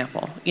 for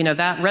example.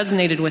 That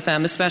resonated with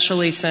them,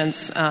 especially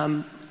since,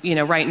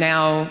 right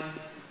now,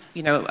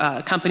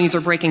 companies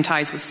are breaking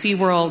ties with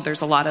SeaWorld.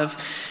 There's a lot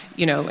of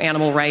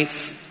animal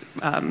rights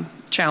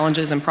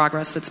challenges and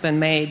progress that's been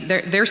made.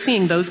 They're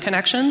seeing those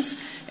connections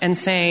and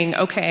saying,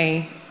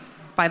 okay,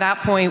 by that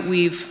point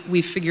we've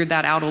figured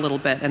that out a little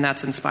bit, and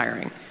that's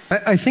inspiring.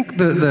 I think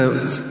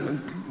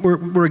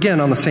we're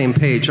again on the same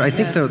page. I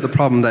think the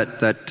problem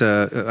that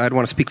I don't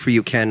want to speak for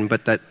you, Ken,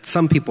 but that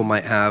some people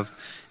might have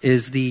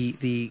is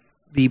the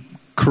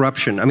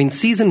corruption. I mean,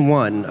 season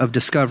 1 of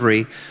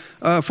Discovery.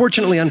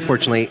 Fortunately,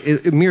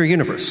 unfortunately, mirror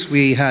universe.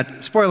 We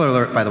had, spoiler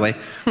alert, by the way,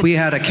 we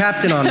had a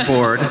captain on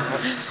board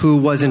who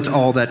wasn't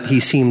all that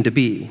he seemed to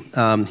be.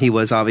 He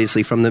was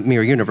obviously from the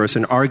mirror universe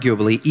and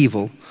arguably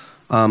evil.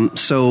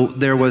 So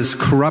there was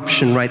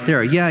corruption right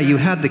there. Yeah, you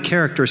had the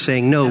character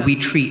saying, no, we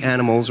treat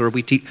animals, or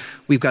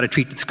we've got to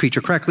treat this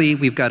creature correctly,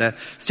 we've got to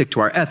stick to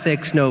our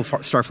ethics, no,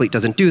 Starfleet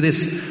doesn't do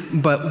this.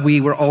 But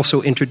we were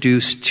also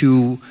introduced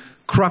to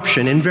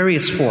corruption in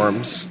various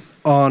forms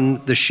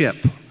on the ship.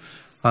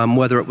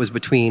 Whether it was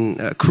between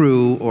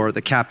crew or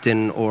the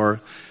captain, or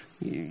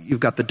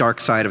you've got the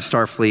dark side of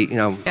Starfleet,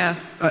 Yeah.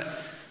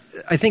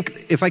 I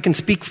think if I can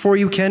speak for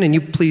you, Ken, and you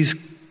please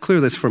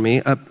clear this for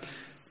me,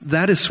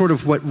 that is sort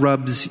of what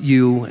rubs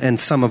you and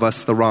some of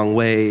us the wrong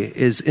way,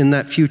 is in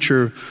that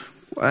future,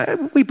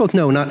 we both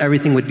know not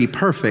everything would be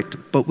perfect,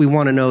 but we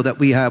want to know that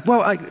we have,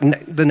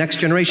 the next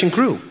generation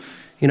crew.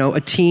 A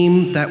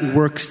team that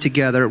works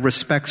together,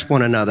 respects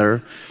one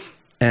another,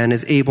 and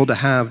is able to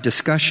have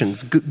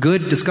discussions,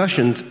 good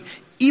discussions,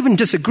 even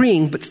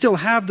disagreeing, but still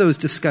have those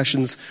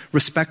discussions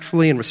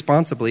respectfully and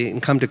responsibly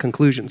and come to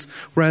conclusions.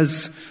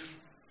 Whereas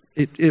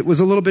it was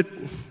a little bit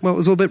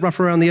rough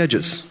around the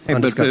edges on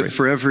Discovery.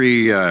 For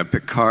every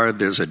Picard,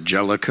 there's a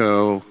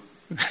Jellicoe.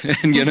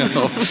 And,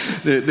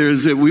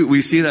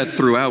 we see that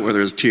throughout,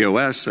 whether it's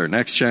TOS or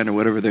Next Gen or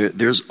whatever.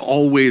 There's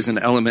always an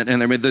element.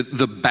 And I mean, the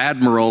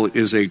Badmiral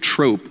is a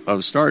trope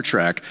of Star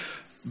Trek,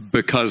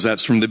 because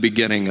that's from the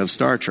beginning of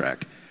Star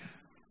Trek.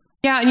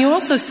 Yeah, and you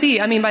also see,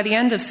 by the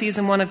end of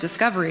season 1 of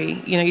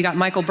Discovery, you got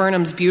Michael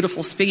Burnham's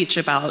beautiful speech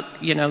about,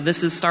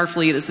 this is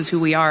Starfleet, this is who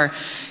we are.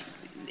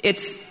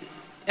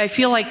 I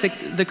feel like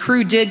the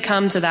crew did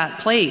come to that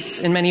place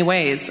in many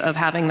ways of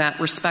having that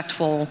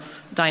respectful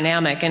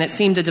dynamic, and it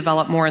seemed to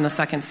develop more in the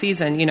second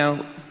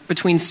season,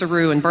 between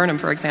Saru and Burnham,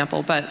 for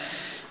example. But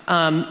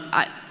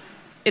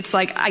it's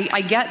like, I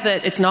get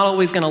that it's not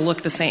always going to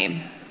look the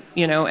same.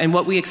 And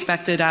what we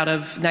expected out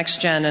of Next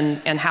Gen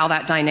and how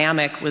that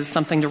dynamic was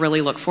something to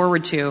really look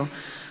forward to.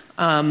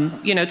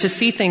 To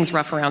see things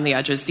rough around the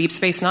edges. Deep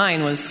Space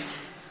Nine was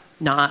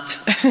not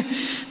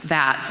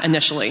that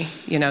initially.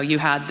 You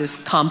had this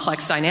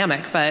complex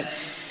dynamic, but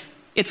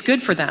it's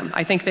good for them.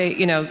 I think they,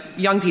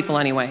 young people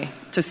anyway,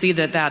 to see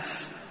that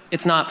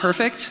it's not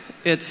perfect.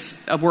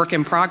 It's a work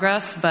in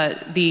progress,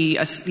 but the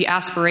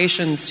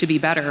aspirations to be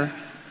better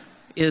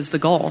is the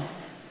goal.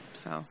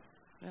 So.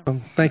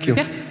 Thank you.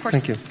 Yeah, of course.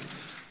 Thank you.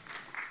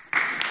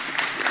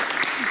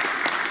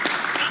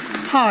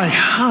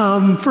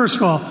 Hi. First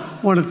of all, I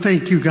want to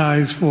thank you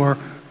guys for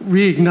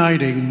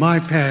reigniting my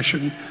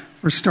passion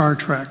for Star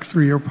Trek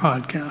through your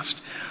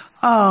podcast.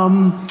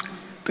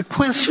 The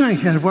question I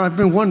had, what I've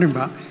been wondering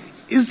about,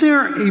 is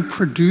there a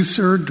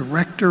producer,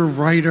 director,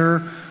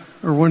 writer,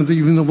 or one of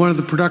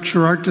the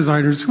production or art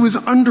designers who is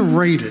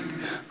underrated,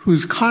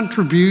 whose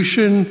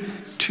contribution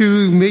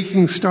to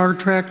making Star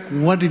Trek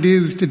what it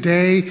is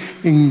today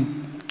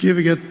and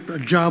giving it a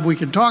job we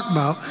can talk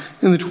about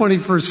in the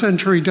 21st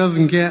century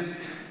doesn't get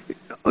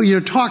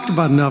talked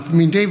about enough?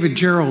 David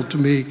Gerrold to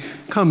me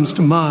comes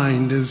to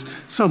mind as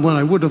someone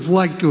I would have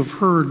liked to have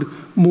heard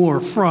more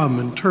from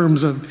in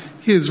terms of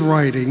his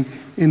writing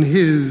and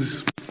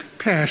his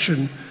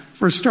passion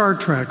for Star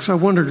Trek. So I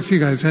wondered if you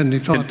guys had any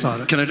thoughts on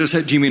it. Can I just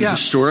say, do you mean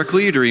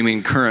historically or do you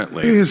mean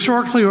currently?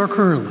 Historically or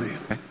currently.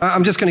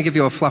 I'm just going to give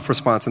you a fluff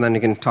response, and then you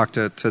can talk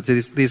to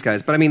these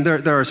guys. But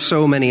there are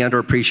so many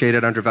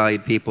underappreciated,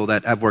 undervalued people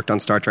that have worked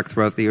on Star Trek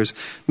throughout the years,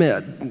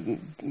 that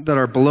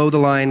are below the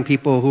line,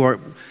 people who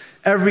are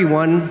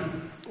everyone.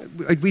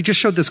 We just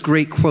showed this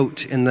great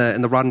quote in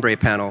the Roddenberry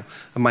panel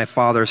of my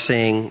father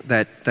saying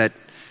that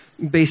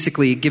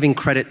basically giving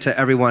credit to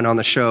everyone on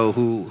the show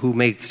who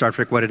made Star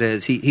Trek what it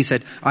is. He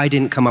said, I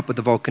didn't come up with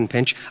the Vulcan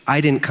pinch. I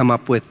didn't come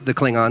up with the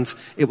Klingons.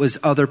 It was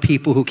other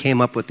people who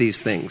came up with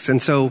these things.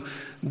 And so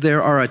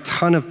there are a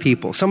ton of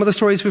people. Some of the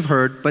stories we've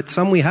heard, but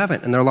some we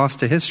haven't, and they're lost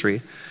to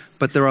history.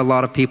 But there are a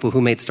lot of people who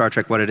made Star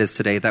Trek what it is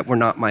today that were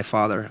not my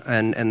father.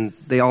 And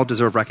they all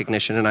deserve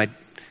recognition, and I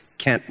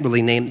can't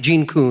really name.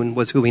 Gene Kuhn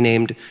was who we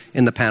named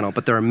in the panel,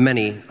 but there are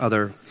many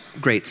other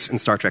greats in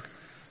Star Trek.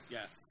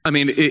 I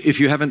mean,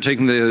 if you haven't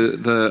taken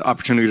the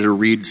opportunity to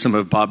read some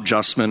of Bob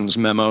Justman's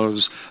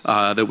memos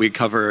that we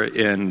cover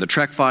in the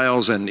Trek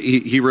Files, and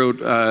he wrote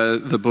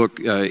the book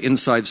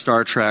Inside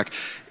Star Trek,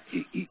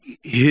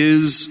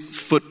 his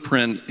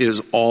footprint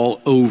is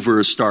all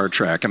over Star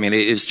Trek. I mean,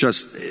 it's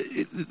just,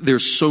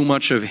 there's so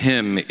much of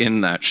him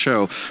in that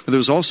show. But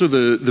there's also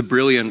the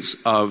brilliance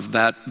of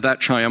that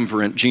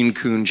triumvirate, Gene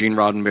Kuhn, Gene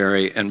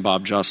Roddenberry, and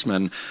Bob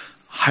Justman,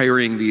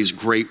 hiring these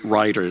great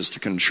writers to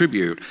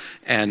contribute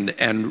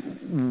and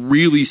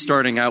really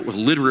starting out with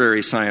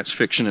literary science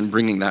fiction and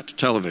bringing that to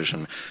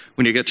television.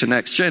 When you get to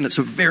Next Gen, it's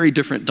a very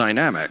different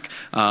dynamic.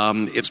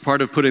 It's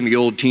part of putting the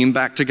old team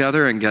back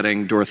together and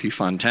getting Dorothy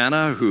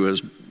Fontana, who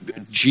is a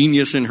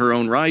genius in her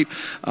own right.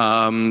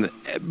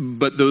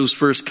 But those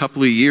first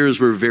couple of years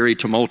were very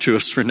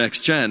tumultuous for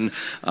Next Gen.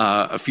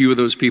 A few of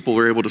those people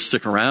were able to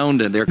stick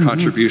around, and their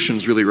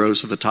contributions really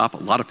rose to the top. A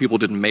lot of people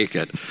didn't make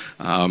it,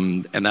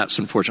 and that's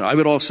unfortunate. I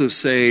would also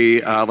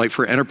say, like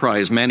for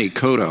Enterprise, Manny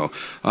Cotto,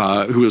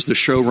 who was the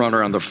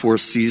showrunner on the 4th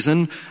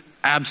season,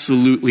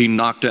 absolutely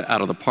knocked it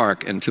out of the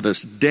park. And to this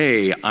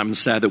day, I'm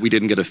sad that we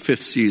didn't get a 5th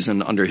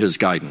season under his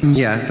guidance.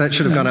 Yeah, that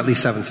should have gone at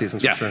least 7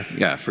 seasons for sure.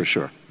 Yeah, for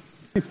sure.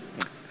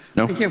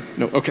 No? Thank you.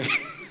 No? Okay.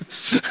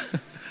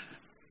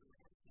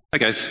 Hi,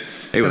 guys.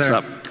 Hey, what's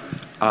up?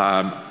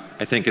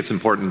 I think it's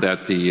important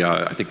that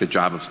I think the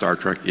job of Star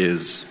Trek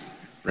is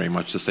very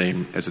much the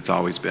same as it's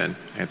always been.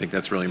 I think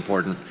that's really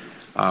important,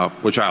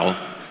 which I'll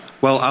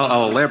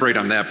elaborate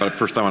on that, but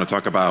first I want to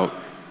talk about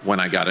when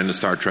I got into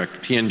Star Trek.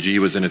 TNG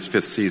was in its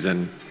 5th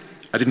season.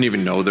 I didn't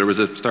even know there was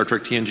a Star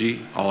Trek TNG.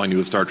 All I knew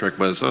of Star Trek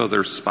was,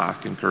 there's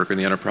Spock and Kirk and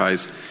the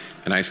Enterprise.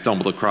 And I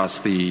stumbled across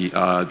the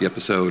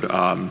episode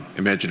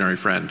Imaginary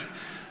Friend,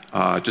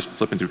 just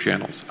flipping through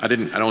channels. I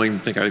don't even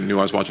think I knew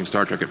I was watching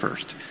Star Trek at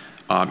first.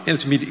 And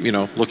it's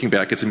looking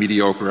back, it's a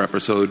mediocre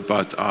episode,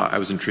 but I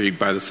was intrigued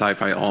by the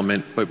sci-fi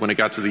element. But when it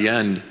got to the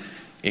end,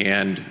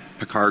 and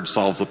Picard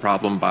solves the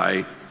problem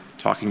by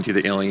talking to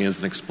the aliens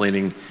and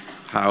explaining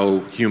how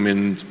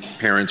human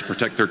parents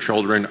protect their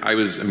children, I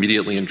was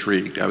immediately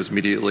intrigued. I was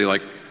immediately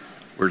like,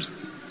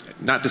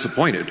 not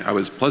disappointed. I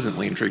was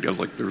pleasantly intrigued. I was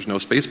like, there was no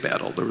space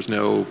battle. There was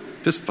no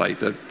fist fight.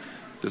 That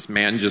this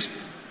man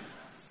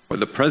or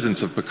the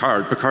presence of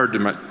Picard. Picard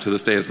to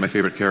this day is my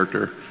favorite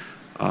character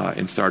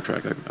in Star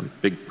Trek. I'm a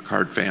big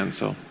Picard fan,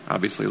 so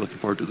obviously looking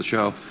forward to the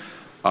show.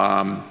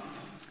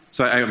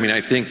 So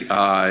I think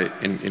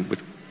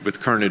with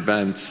current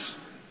events,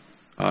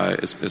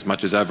 as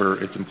much as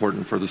ever, it's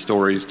important for the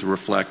stories to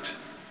reflect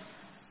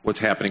what's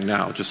happening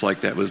now, just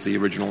like that was the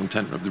original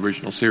intent of the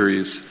original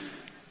series,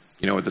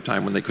 at the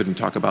time when they couldn't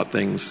talk about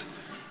things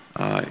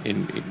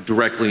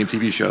directly in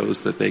TV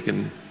shows that they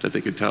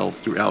could tell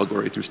through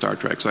allegory through Star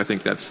Trek. So I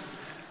think that's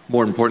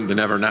more important than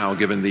ever now,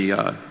 given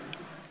the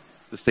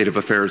state of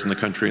affairs in the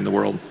country and the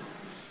world.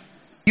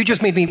 You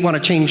just made me want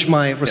to change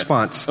my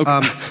response. Yeah.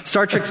 Okay.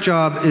 Star Trek's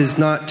job is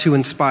not to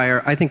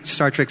inspire. I think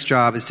Star Trek's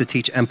job is to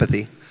teach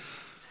empathy.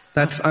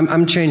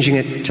 I'm changing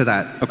it to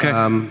that. Okay.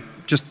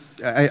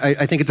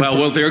 I think it's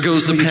well, there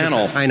goes the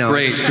panel. I know.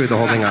 Great. I just screwed the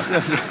whole thing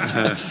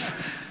up.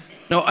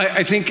 No,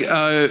 I think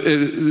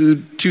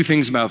 2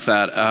 things about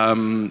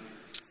that.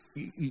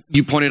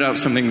 You pointed out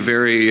something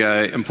very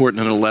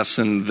important in a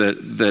lesson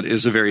that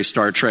is a very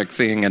Star Trek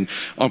thing, and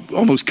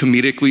almost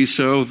comedically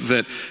so,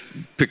 that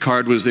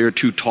Picard was there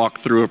to talk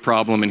through a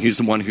problem, and he's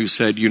the one who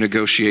said, you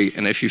negotiate,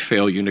 and if you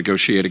fail, you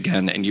negotiate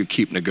again, and you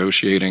keep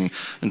negotiating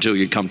until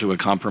you come to a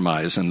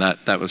compromise, and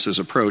that was his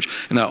approach.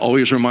 And that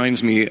always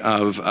reminds me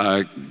of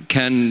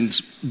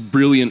Ken's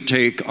brilliant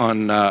take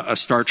on a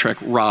Star Trek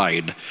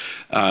ride,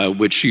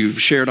 which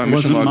you've shared on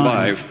Mission Log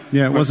Live.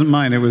 Yeah, it wasn't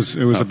mine. It was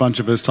a bunch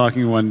of us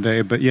talking one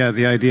day. But yeah,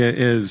 the idea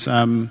is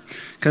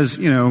because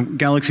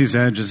Galaxy's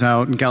Edge is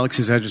out, and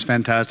Galaxy's Edge is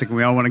fantastic, and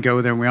we all want to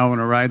go there, and we all want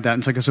to ride that.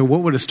 And it's like, so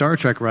what would a Star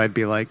Trek ride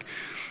be like?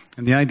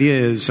 And the idea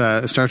is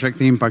a Star Trek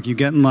theme park. You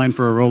get in line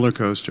for a roller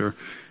coaster,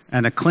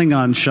 and a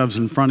Klingon shoves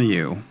in front of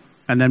you.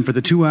 And then for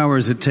the 2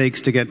 hours it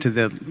takes to get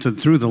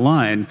through the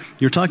line,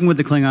 you're talking with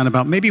the Klingon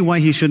about maybe why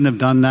he shouldn't have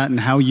done that and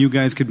how you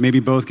guys could maybe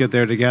both get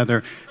there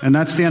together. And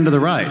that's the end of the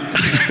ride.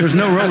 There's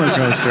no roller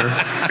coaster.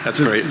 That's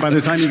great. By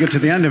the time you get to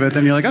the end of it,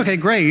 then you're like, okay,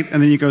 great.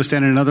 And then you go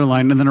stand in another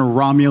line, and then a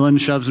Romulan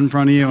shoves in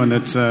front of you, and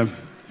it's a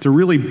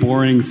really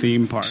boring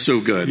theme park. So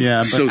good. Yeah,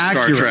 but so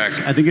accurate. Star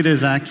Trek. I think it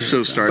is accurate.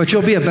 So Star Trek. But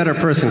you'll be a better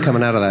person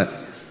coming out of that.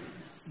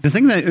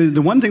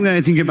 The one thing that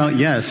I think about,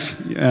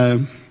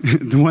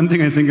 the one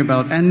thing I think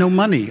about, and no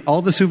money.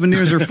 All the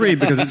souvenirs are free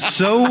because it's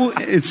so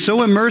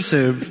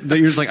immersive that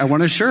you're just like, I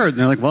want a shirt. And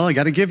they're like, well, I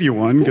got to give you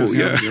one because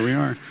here we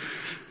are.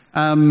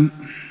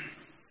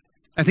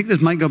 I think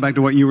this might go back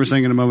to what you were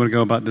saying a moment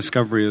ago about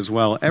Discovery as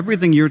well.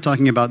 Everything you're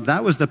talking about,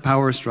 that was the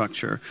power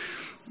structure.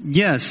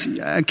 Yes,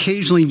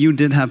 occasionally you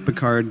did have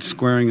Picard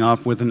squaring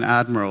off with an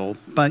admiral,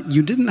 but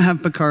you didn't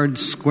have Picard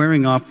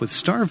squaring off with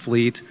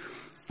Starfleet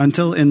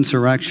until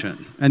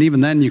Insurrection. And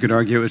even then, you could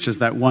argue it was just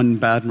that one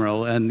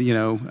Badmiral and,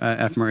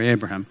 F. Murray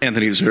Abraham.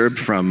 Anthony Zerbe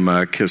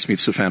from Kiss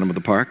Meets the Phantom of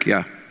the Park,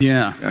 yeah.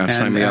 Yeah,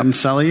 sign me up. And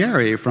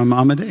Salieri from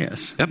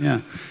Amadeus. Yep.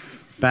 Yeah,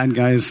 bad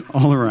guys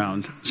all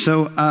around.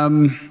 So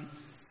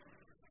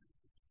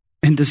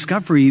in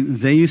Discovery,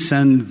 they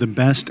send the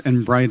best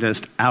and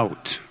brightest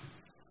out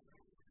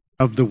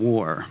of the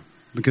war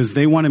because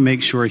they want to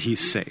make sure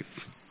he's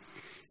safe.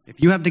 If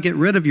you have to get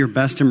rid of your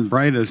best and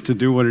brightest to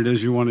do what it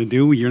is you want to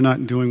do, you're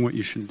not doing what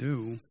you should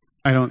do,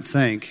 I don't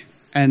think.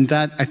 And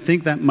I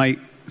think that might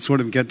sort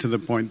of get to the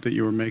point that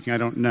you were making. I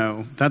don't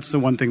know. That's the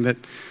one thing that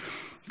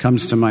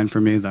comes to mind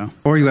for me, though.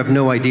 Or you have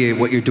no idea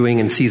what you're doing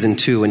in season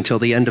 2 until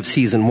the end of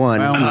season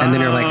 1, and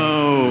then you're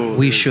like,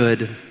 we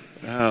should.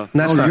 Oh.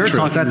 That's not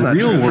true. That's not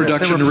real true.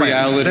 Production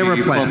reality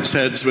plans. bumps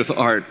heads with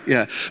art.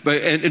 Yeah,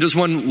 and just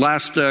one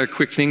last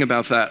quick thing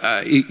about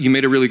that. You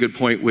made a really good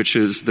point, which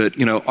is that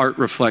art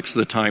reflects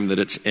the time that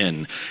it's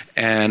in,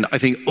 and I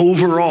think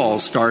overall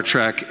Star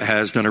Trek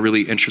has done a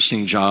really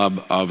interesting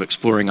job of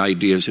exploring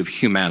ideas of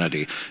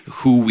humanity,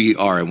 who we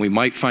are, and we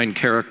might find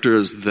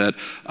characters that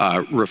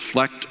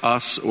reflect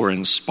us or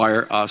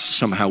inspire us,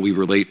 somehow we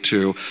relate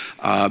to,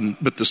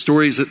 but the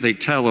stories that they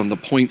tell and the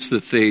points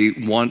that they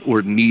want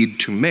or need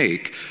to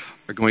make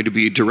are going to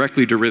be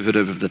directly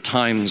derivative of the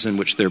times in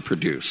which they're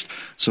produced.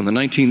 So in the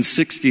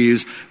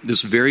 1960s,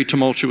 this very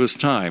tumultuous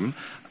time,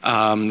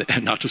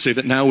 and not to say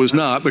that now is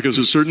not, because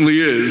it certainly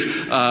is,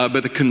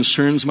 but the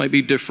concerns might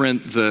be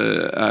different,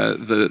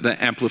 the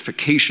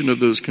amplification of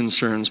those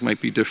concerns might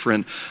be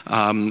different,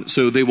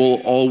 so they will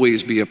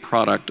always be a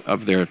product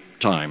of their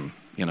time,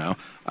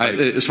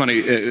 It's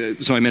funny,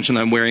 so I mentioned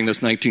I'm wearing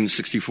this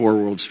 1964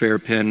 World's Fair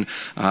pin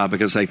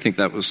because I think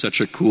that was such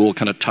a cool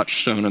kind of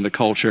touchstone in the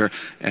culture,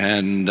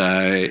 and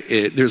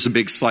there's a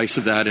big slice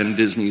of that in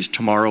Disney's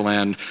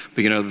Tomorrowland,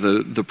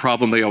 but the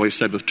problem they always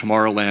said with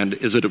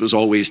Tomorrowland is that it was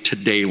always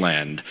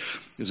Todayland.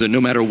 Is that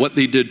no matter what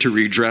they did to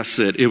redress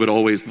it, it would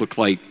always look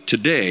like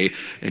today,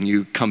 and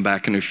you come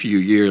back in a few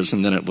years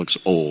and then it looks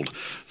old.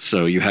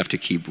 So you have to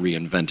keep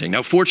reinventing.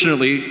 Now,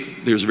 fortunately,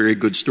 there's very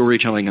good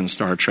storytelling in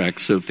Star Trek,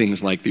 so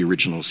things like the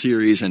original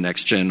series and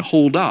Next Gen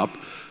hold up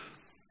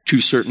to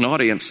certain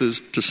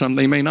audiences, to some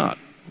they may not.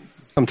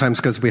 Sometimes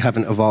because we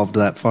haven't evolved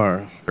that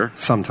far. Sure.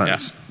 Sometimes. Yeah.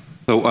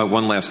 So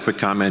one last quick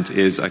comment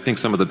is I think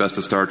some of the best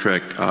of Star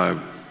Trek,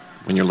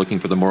 when you're looking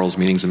for the morals,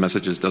 meanings, and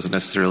messages, doesn't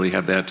necessarily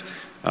have that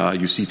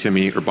you see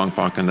Timmy or Bonk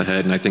Bonk on the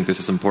head, and I think this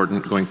is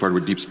important going forward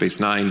with Deep Space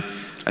Nine.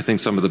 I think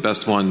some of the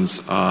best ones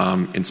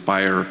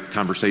inspire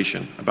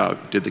conversation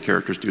about did the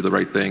characters do the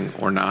right thing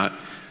or not.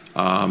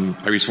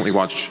 I recently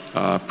watched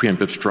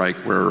Preemptive Strike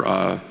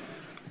where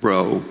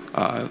Bro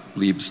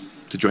leaves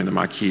to join the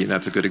Maquis, and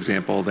that's a good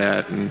example of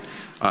that. And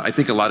I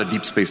think a lot of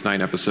Deep Space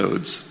Nine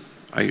episodes,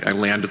 I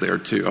land there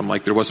too. I'm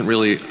like, there wasn't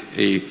really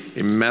a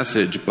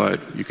message, but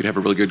you could have a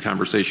really good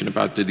conversation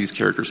about did these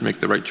characters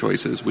make the right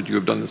choices? Would you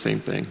have done the same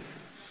thing?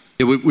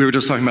 Yeah, we were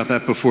just talking about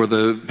that before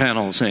the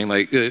panel, saying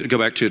go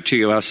back to a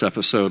TOS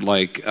episode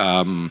like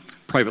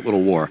Private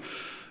Little War,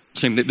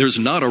 saying that there's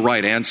not a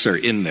right answer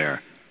in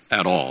there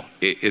at all.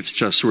 It's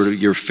just sort of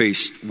you're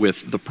faced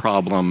with the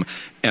problem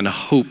and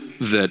hope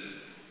that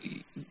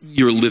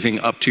you're living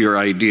up to your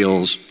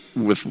ideals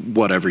with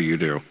whatever you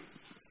do.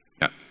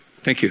 Yeah.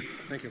 Thank you.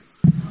 Thank you.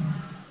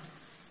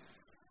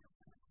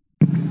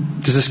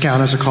 Does this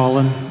count as a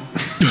call-in?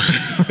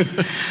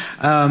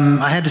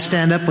 I had to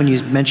stand up when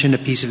you mentioned a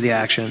piece of the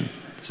action.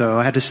 So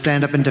I had to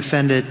stand up and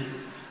defend it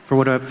for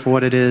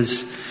what it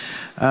is.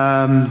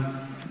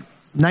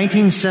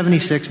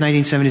 1976,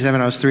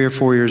 1977, I was 3 or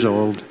 4 years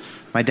old.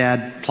 My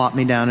dad plopped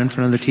me down in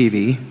front of the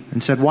TV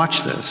and said,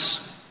 watch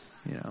this.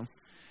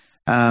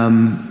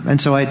 And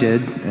so I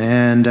did.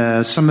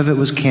 And some of it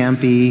was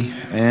campy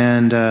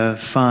and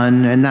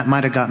fun, and that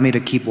might have got me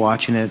to keep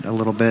watching it a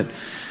little bit.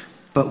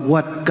 But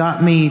what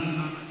got me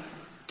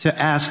to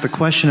ask the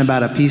question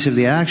about a piece of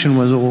the action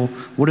was, well,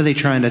 what are they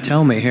trying to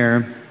tell me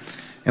here?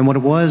 And what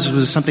it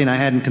was something I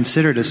hadn't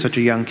considered as such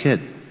a young kid.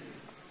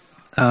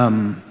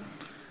 A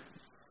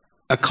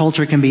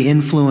culture can be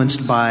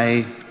influenced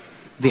by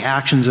the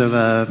actions of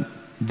a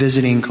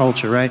visiting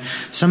culture, right?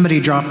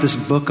 Somebody dropped this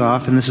book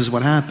off, and this is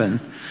what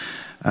happened.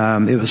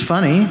 It was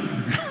funny,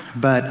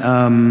 but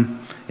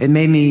it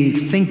made me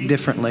think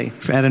differently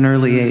at an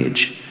early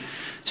age.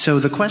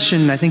 So the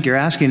question I think you're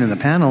asking in the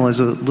panel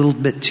is a little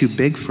bit too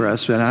big for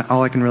us, but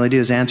all I can really do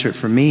is answer it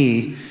for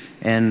me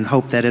and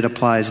hope that it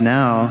applies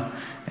now,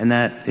 and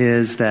that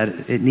is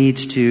that it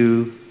needs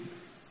to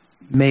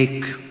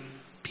make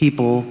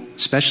people,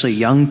 especially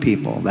young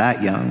people,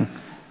 that young,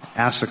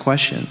 ask the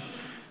question.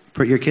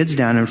 Put your kids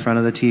down in front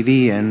of the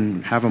TV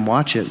and have them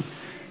watch it,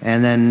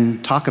 and then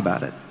talk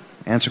about it.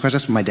 Answer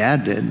questions. That's what my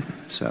dad did.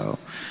 So,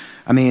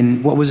 I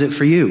mean, what was it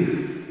for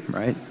you,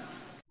 right?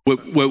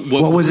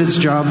 What was its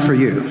job for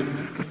you?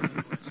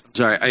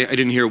 Sorry, I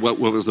didn't hear what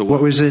was the...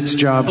 What was its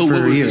job for you?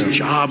 What was its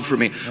job for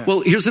me? Yeah.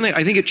 Well, here's the thing.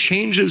 I think it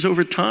changes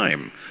over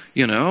time.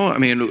 You know, I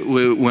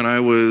mean, when I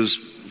was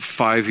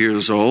 5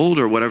 years old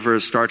or whatever,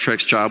 Star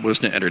Trek's job was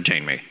to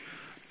entertain me.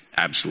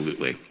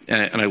 Absolutely.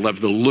 And I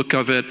loved the look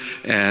of it.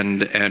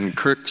 And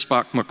Kirk,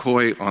 Spock,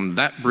 McCoy on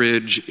that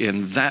bridge,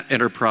 in that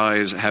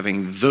Enterprise,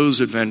 having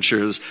those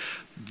adventures,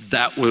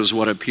 that was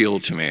what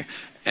appealed to me.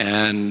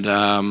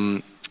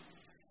 And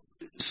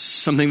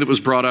something that was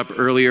brought up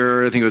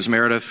earlier, I think it was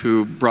Meredith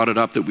who brought it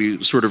up that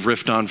we sort of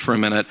riffed on for a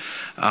minute,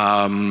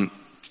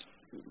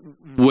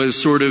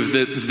 was sort of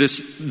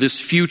this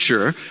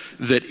future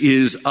that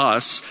is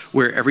us,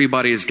 where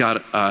everybody's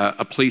got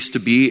a place to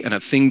be and a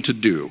thing to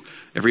do.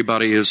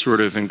 Everybody is sort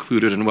of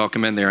included and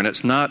welcome in there, and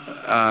it's not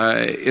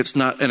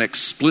an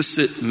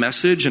explicit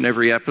message in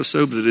every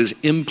episode, but it is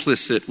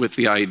implicit with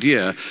the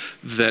idea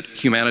that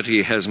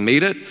humanity has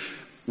made it.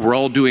 We're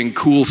all doing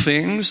cool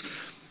things.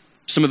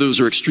 Some of those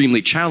are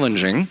extremely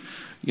challenging,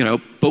 you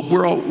know, but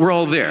we're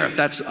all there.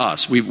 That's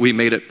us. We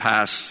made it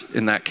past,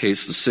 in that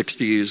case, the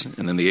 60s,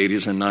 and then the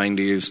 80s and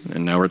 90s,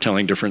 and now we're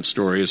telling different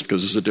stories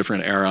because it's a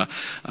different era.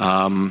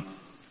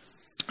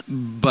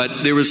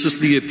 But there was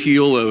just the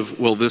appeal of,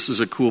 well, this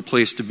is a cool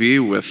place to be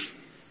with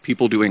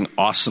people doing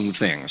awesome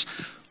things.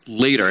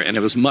 Later, and it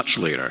was much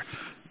later,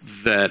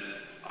 that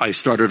I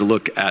started to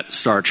look at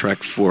Star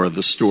Trek for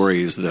the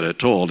stories that it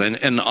told.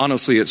 And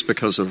honestly, it's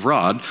because of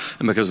Rod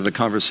and because of the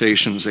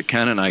conversations that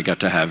Ken and I get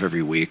to have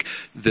every week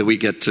that we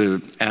get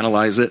to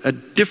analyze it a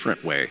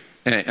different way.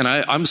 And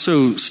I'm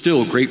so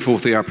still grateful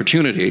for the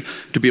opportunity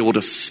to be able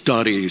to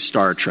study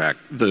Star Trek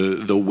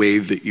the way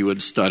that you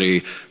would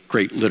study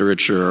great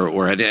literature,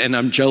 and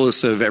I'm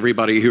jealous of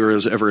everybody who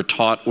has ever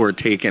taught or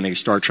taken a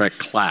Star Trek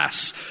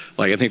class.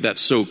 Like, I think that's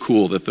so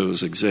cool that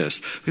those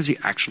exist, because you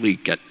actually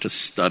get to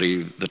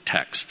study the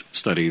text,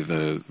 study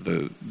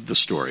the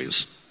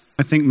stories.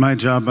 I think my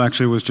job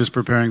actually was just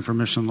preparing for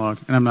Mission Log.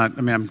 And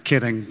I'm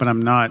kidding, but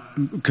I'm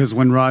not. Because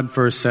when Rod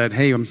first said,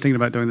 hey, I'm thinking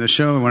about doing this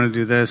show, I want to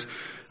do this,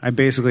 I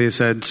basically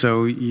said,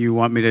 so you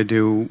want me to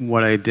do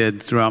what I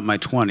did throughout my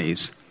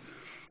 20s?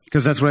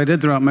 Because that's what I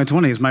did throughout my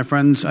 20s. My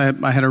friends,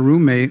 I had a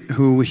roommate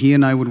who he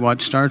and I would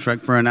watch Star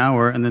Trek for an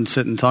hour and then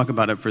sit and talk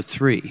about it for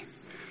 3.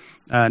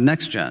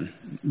 Next Gen,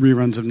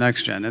 reruns of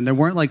Next Gen. And there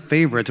weren't like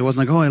favorites. It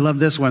wasn't like, oh, I love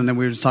this one, and then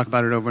we would just talk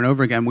about it over and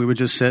over again. We would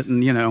just sit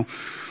and, you know,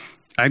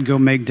 I'd go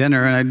make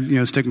dinner and I'd, you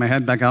know, stick my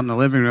head back out in the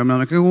living room and I'm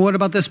like, well, what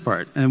about this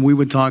part? And we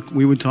would talk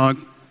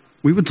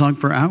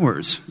for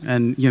hours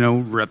and, you know,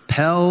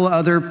 repel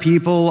other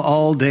people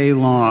all day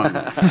long.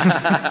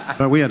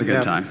 But we had a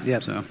good time. Yeah.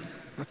 So.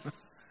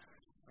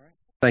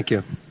 Thank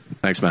you.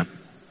 Thanks, man.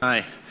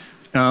 Hi.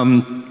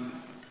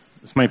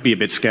 This might be a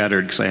bit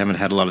scattered because I haven't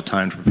had a lot of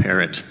time to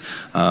prepare it.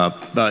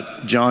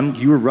 But, John,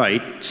 you were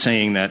right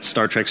saying that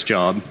Star Trek's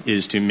job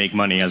is to make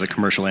money as a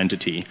commercial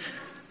entity.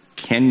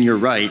 Ken, you're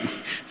right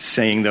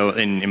saying, though,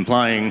 and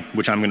implying,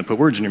 which I'm going to put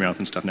words in your mouth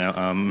and stuff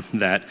now,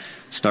 that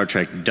Star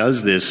Trek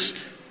does this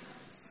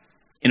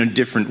in a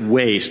different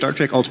way. Star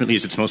Trek ultimately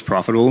is its most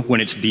profitable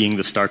when it's being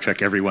the Star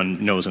Trek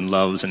everyone knows and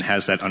loves and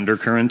has that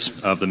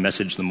undercurrent of the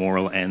message, the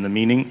moral, and the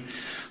meaning.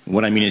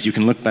 What I mean is you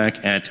can look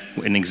back at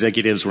when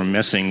executives were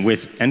messing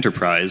with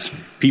Enterprise,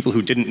 people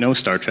who didn't know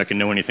Star Trek and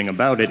know anything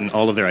about it, and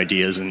all of their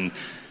ideas and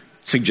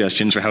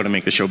suggestions for how to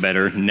make the show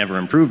better never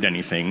improved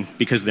anything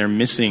because they're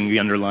missing the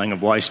underlying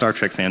of why Star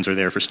Trek fans are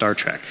there for Star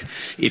Trek.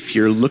 If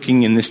you're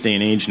looking in this day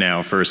and age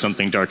now for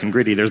something dark and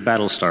gritty, there's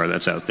Battlestar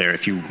that's out there.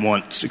 If you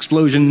want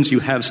explosions, you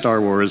have Star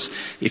Wars.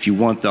 If you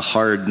want the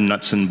hard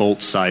nuts and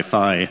bolts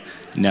sci-fi,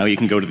 now you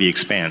can go to The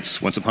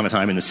Expanse. Once upon a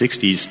time in the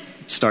 60s,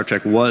 Star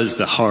Trek was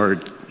the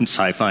hard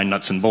sci-fi,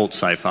 nuts and bolts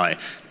sci-fi.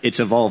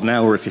 It's evolved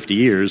now over 50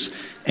 years.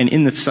 And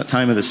in the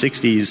time of the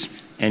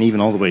 60s, and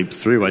even all the way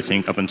through, I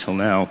think, up until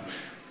now,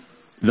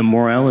 the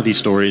morality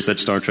stories that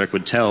Star Trek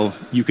would tell,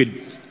 you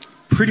could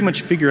pretty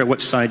much figure out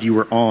what side you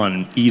were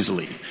on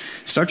easily.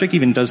 Star Trek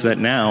even does that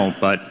now,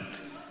 but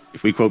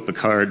if we quote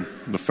Picard,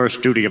 the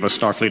first duty of a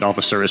Starfleet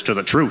officer is to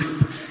the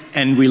truth.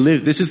 And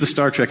this is the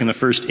Star Trek in the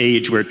first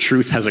age where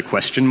truth has a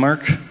question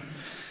mark.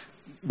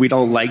 We'd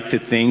all like to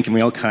think, and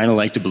we all kind of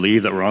like to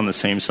believe that we're on the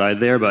same side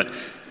there, but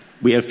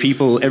we have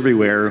people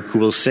everywhere who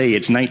will say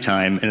it's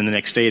nighttime, and then the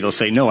next day they'll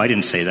say, no, I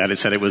didn't say that, I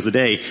said it was the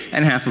day,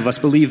 and half of us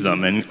believe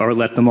them or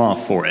let them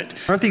off for it.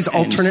 Aren't these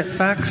alternate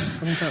facts?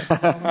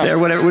 They're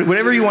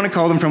whatever you want to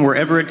call them from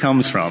wherever it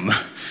comes from.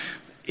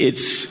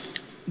 It's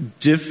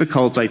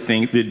difficult, I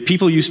think, that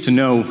people used to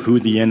know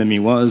who the enemy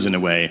was in a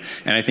way,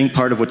 and I think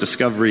part of what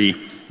Discovery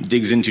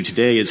digs into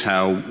today is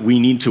how we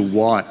need to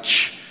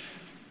watch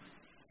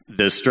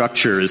the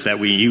structures that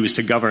we use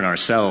to govern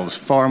ourselves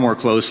far more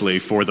closely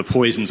for the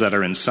poisons that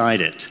are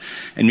inside it.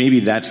 And maybe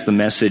that's the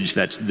message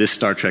that this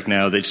Star Trek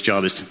now, its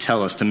job is to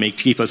tell us, to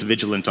keep us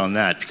vigilant on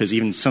that. Because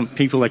even some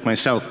people like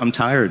myself, I'm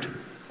tired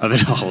of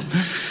it all,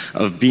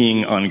 of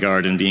being on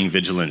guard and being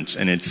vigilant.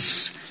 And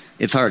it's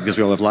hard because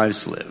we all have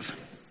lives to live.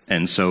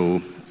 And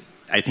so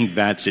I think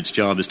that's its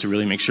job, is to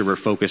really make sure we're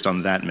focused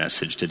on that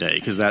message today,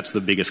 because that's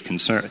the biggest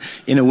concern.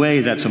 In a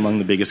way, that's among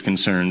the biggest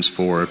concerns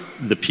for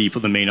the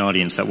people, the main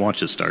audience that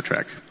watches Star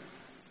Trek,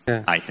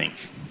 I think.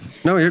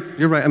 No,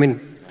 you're right. I mean,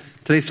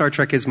 today's Star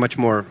Trek is much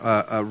more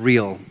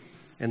real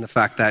in the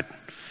fact that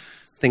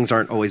things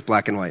aren't always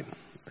black and white.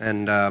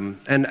 And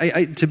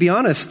I, to be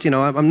honest,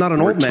 I'm not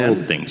an old man. We're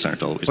told things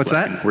aren't always What's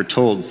black that? We're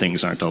told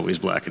things aren't always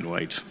black and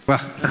white. Well,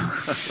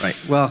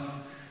 right. Well,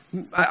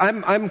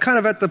 I'm kind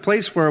of at the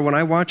place where when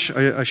I watch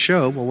a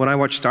show, when I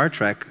watch Star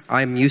Trek,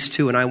 I'm used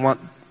to and I want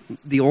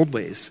the old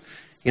ways.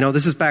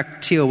 This is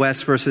back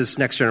TOS versus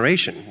Next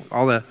Generation.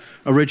 All the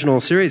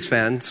original series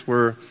fans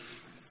were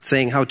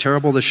saying how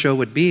terrible the show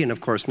would be, and of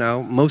course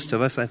now most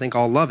of us, I think,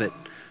 all love it.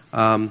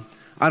 I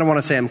don't want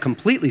to say I'm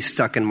completely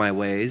stuck in my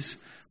ways,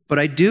 but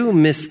I do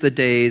miss the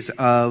days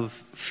of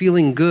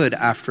feeling good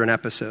after an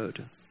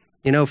episode.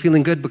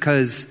 Feeling good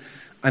because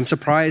I'm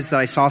surprised that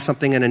I saw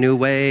something in a new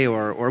way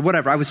or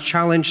whatever. I was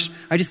challenged.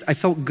 I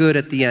felt good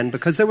at the end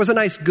because there was a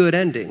nice, good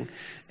ending.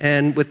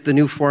 And with the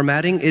new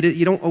formatting,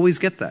 you don't always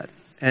get that.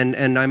 And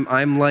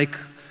I'm like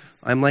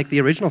the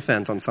original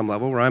fans on some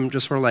level, where I'm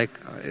just sort of like,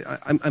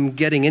 I'm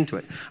getting into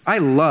it. I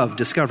love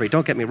Discovery.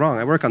 Don't get me wrong.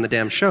 I work on the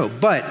damn show.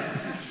 But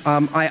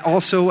I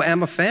also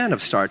am a fan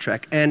of Star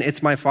Trek. And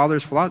it's my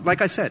father's philosophy.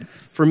 Like I said,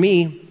 for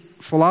me,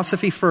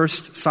 philosophy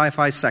first,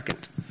 sci-fi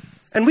second.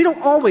 And we don't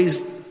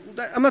always,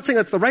 I'm not saying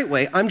that's the right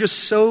way. I'm just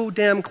so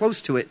damn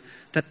close to it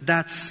that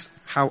that's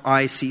how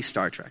I see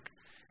Star Trek.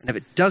 And if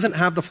it doesn't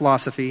have the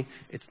philosophy,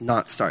 it's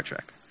not Star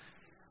Trek.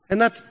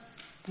 And that's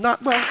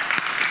not, well,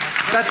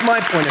 that's my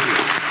point of view.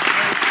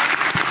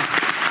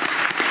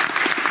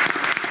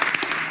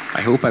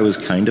 I hope I was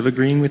kind of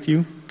agreeing with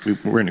you.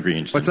 We're in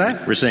agreement. What's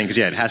that? We're saying, because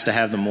it has to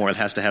have the moral,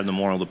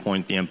 the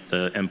point,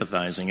 the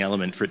empathizing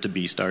element for it to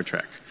be Star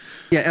Trek.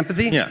 Yeah,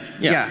 empathy?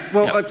 Yeah.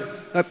 Well,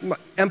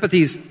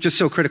 empathy is just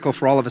so critical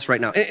for all of us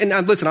right now.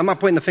 And listen, I'm not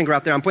pointing the finger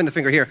out there. I'm pointing the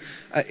finger here.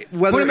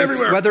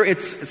 Whether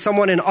it's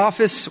someone in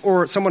office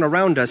or someone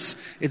around us,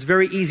 it's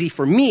very easy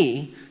for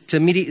me to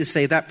immediately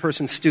say that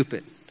person's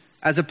stupid,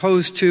 as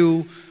opposed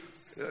to,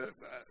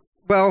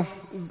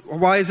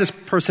 why is this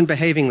person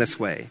behaving this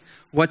way?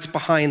 What's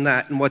behind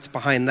that and what's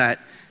behind that?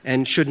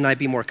 And shouldn't I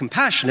be more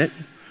compassionate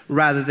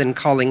rather than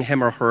calling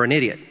him or her an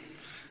idiot?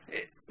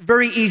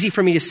 Very easy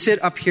for me to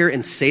sit up here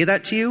and say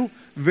that to you.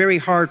 Very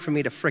hard for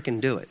me to frickin'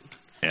 do it.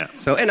 Yeah.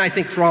 So, and I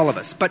think for all of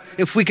us. But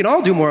if we can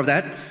all do more of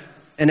that,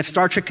 and if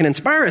Star Trek can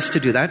inspire us to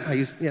do that,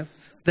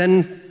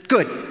 then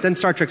good. Then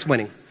Star Trek's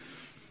winning.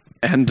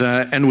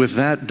 And with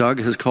that, Doug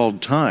has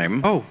called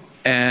time. Oh.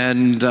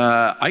 And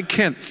I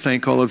can't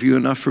thank all of you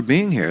enough for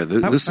being here.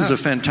 This is a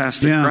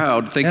fantastic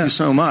crowd. Thank you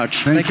so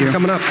much. Thank you for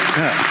coming up.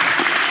 Yeah.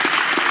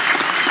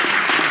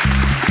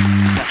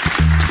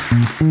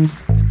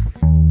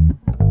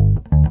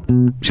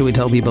 Should we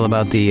tell people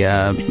about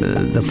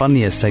the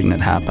funniest thing that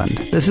happened?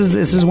 This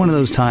is one of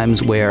those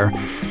times where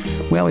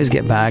we always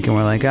get back and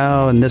we're like,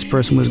 oh, and this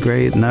person was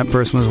great and that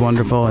person was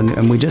wonderful,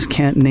 and we just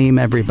can't name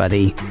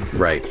everybody.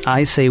 Right.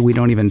 I say we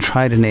don't even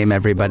try to name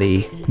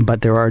everybody,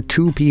 but there are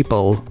two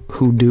people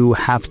who do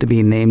have to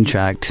be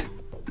name-checked.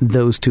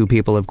 Those two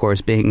people, of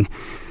course, being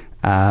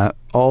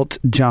Alt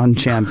John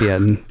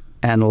Champion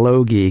and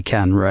Logie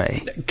Ken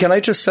Ray. Can I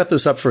just set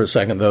this up for a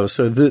second, though?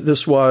 So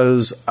this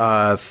was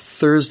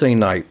Thursday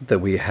night that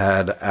we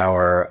had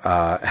our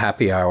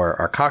happy hour,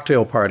 our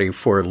cocktail party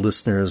for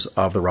listeners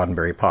of the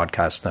Roddenberry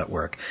Podcast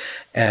Network.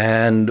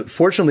 And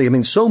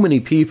fortunately, so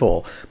many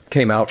people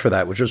came out for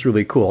that, which was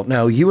really cool.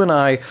 Now, you and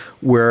I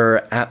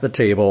were at the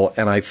table,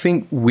 and I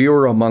think we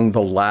were among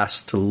the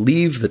last to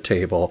leave the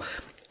table.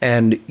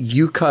 And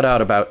you cut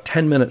out about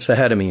 10 minutes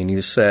ahead of me and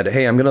you said,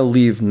 hey, I'm going to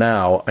leave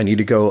now. I need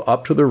to go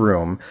up to the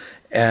room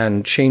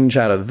and change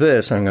out of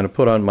this. I'm going to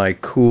put on my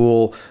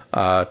cool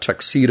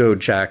tuxedo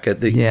jacket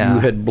that you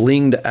had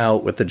blinged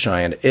out with the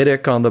giant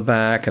Idic on the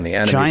back and the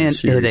animated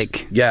series.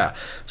 Idic. Yeah,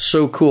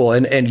 so cool.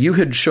 And you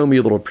had shown me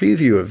a little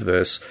preview of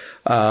this.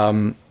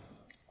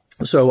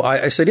 So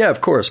I said, yeah,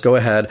 of course, go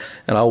ahead,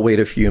 and I'll wait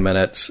a few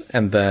minutes,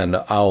 and then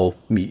I'll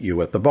meet you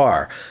at the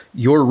bar.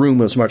 Your room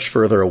was much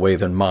further away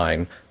than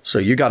mine, so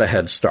you got a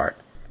head start.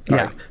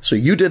 Yeah. Right. So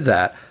you did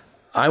that.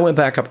 I went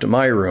back up to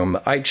my room.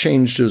 I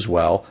changed as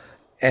well,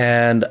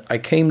 and I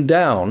came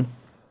down,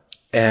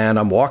 and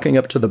I'm walking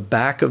up to the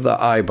back of the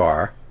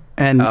iBar.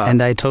 And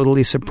I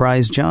totally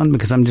surprised John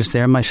because I'm just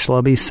there, my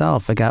schlubby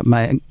self. I got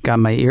my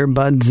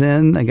earbuds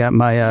in. I got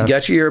my you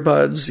got your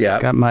earbuds,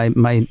 yeah. Got my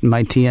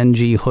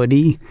TNG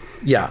hoodie.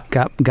 Yeah.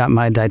 Got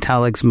my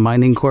Ditalics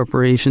Mining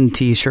Corporation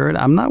T-shirt.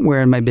 I'm not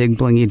wearing my big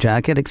blingy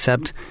jacket,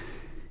 except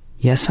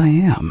yes, I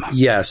am.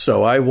 Yeah.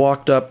 So I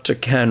walked up to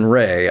Ken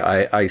Ray.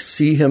 I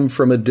see him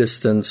from a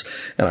distance,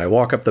 and I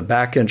walk up the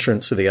back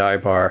entrance of the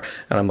iBar,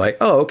 and I'm like,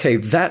 oh, okay,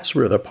 that's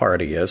where the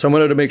party is. I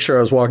wanted to make sure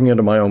I was walking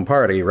into my own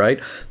party, right?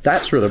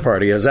 That's where the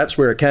party is. That's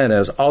where Ken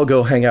is. I'll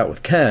go hang out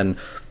with Ken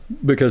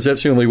because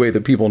that's the only way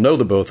that people know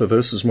the both of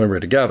us is when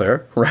we're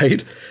together,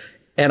 right?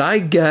 And I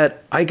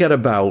get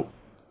about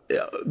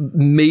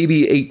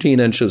maybe 18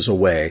 inches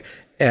away,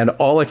 And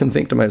all I can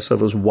think to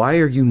myself is, why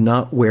are you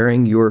not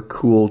wearing your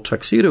cool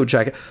tuxedo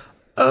jacket?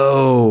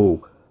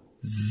 Oh,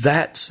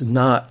 that's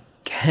not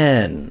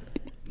Ken.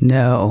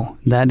 No,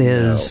 that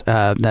is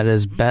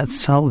Beth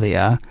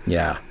Salvia.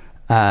 Yeah.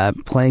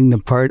 Playing the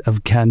part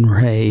of Ken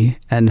Ray,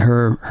 and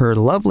her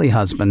lovely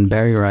husband,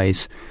 Barry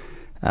Rice,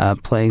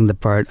 playing the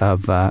part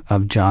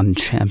of John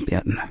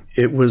Champion.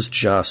 It was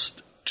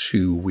just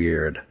too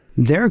weird.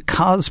 Their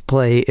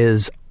cosplay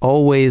is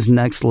always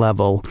next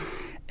level,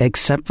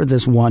 except for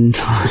this one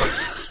time.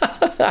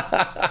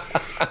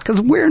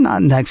 Because we're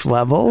not next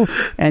level,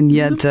 and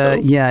yet,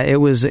 it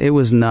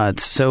was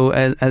nuts. So,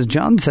 as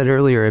John said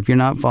earlier, if you're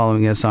not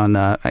following us on,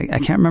 I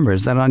can't remember,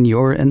 is that on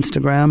your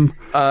Instagram?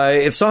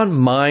 It's on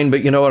mine,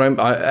 but you know what?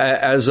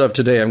 As of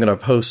today, I'm going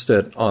to post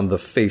it on the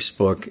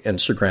Facebook,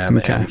 Instagram,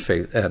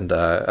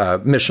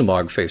 and Mission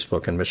Log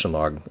Facebook and Mission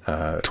Log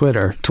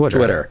Twitter.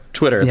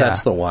 Yeah.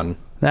 That's the one.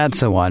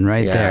 That's the one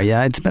right there.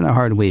 Yeah, it's been a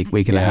hard week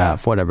and a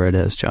half, whatever it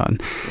is, John.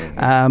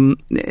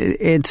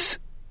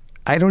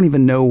 I don't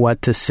even know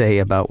what to say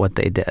about what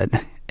they did,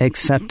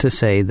 except to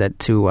say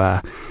that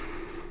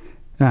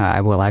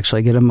I will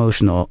actually get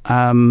emotional.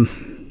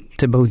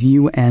 To both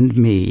you and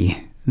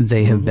me,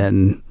 they have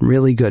been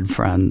really good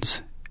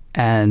friends,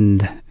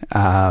 and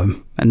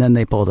then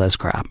they pulled us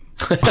crap.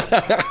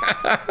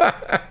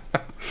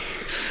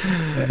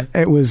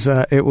 It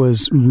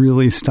was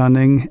really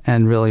stunning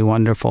and really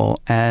wonderful,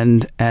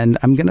 and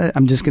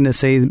I'm just gonna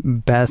say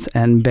Beth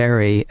and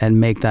Barry and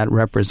make that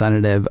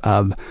representative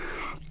of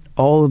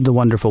all of the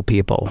wonderful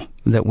people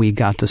that we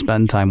got to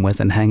spend time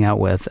with and hang out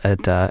with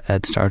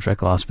at Star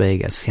Trek Las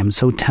Vegas. I'm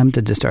so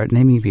tempted to start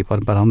naming people,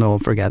 but I'll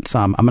forget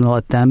some. I'm going to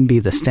let them be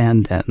the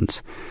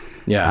stand-ins.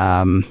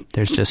 Yeah.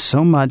 There's just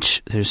so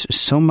much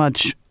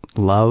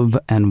love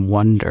and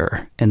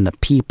wonder in the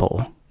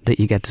people that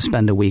you get to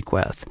spend a week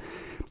with.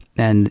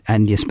 And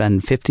you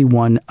spend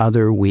 51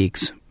 other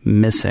weeks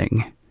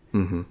missing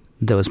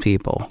those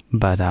people.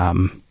 But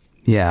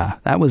yeah,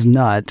 that was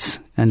nuts,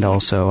 and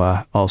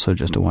also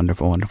just a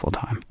wonderful, wonderful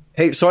time.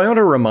 Hey, so I want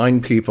to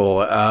remind people,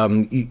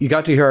 you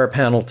got to hear our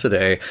panel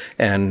today,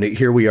 and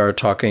here we are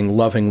talking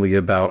lovingly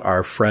about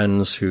our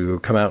friends who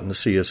come out and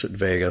see us at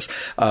Vegas.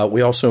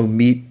 We also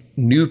meet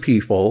new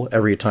people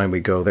every time we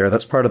go there.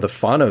 That's part of the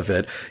fun of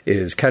it,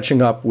 is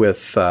catching up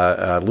with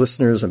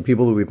listeners and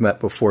people that we've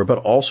met before, but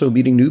also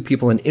meeting new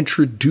people and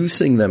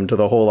introducing them to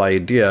the whole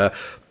idea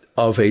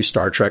of a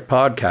Star Trek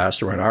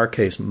podcast, or in our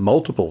case,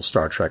 multiple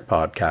Star Trek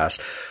podcasts.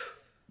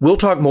 We'll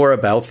talk more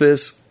about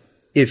this.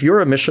 If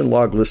you're a Mission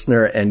Log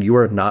listener and you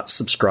are not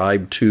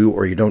subscribed to,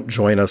 or you don't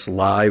join us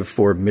live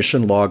for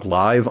Mission Log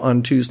Live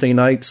on Tuesday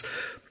nights,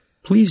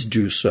 please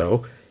do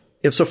so.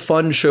 It's a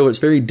fun show. It's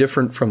very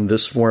different from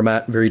this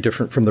format, very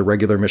different from the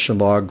regular Mission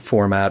Log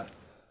format.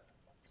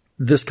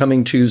 This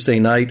coming Tuesday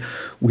night,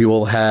 we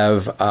will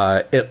have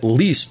at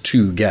least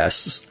 2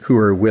 guests who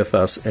are with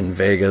us in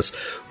Vegas.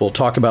 We'll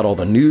talk about all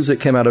the news that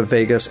came out of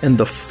Vegas and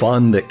the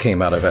fun that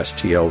came out of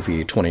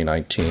STLV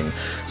 2019.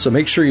 So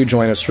make sure you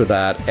join us for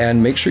that,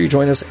 and make sure you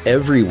join us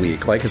every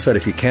week. Like I said,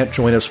 if you can't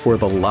join us for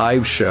the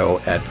live show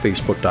at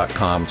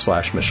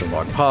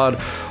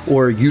facebook.com/missionlogpod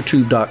or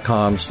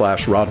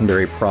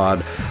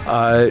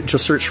youtube.com/roddenberryprod,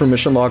 just search for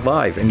Mission Log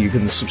Live, and you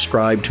can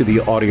subscribe to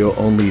the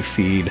audio-only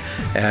feed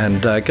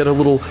and get a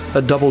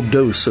double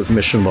dose of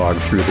Mission Log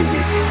through the week.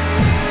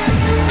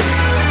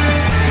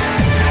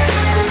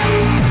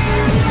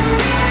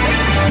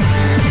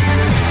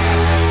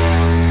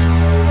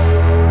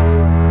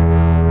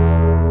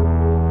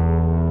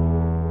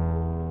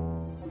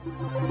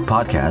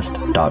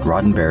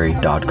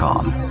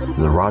 Podcast.roddenberry.com,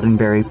 the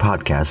Roddenberry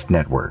Podcast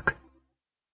Network.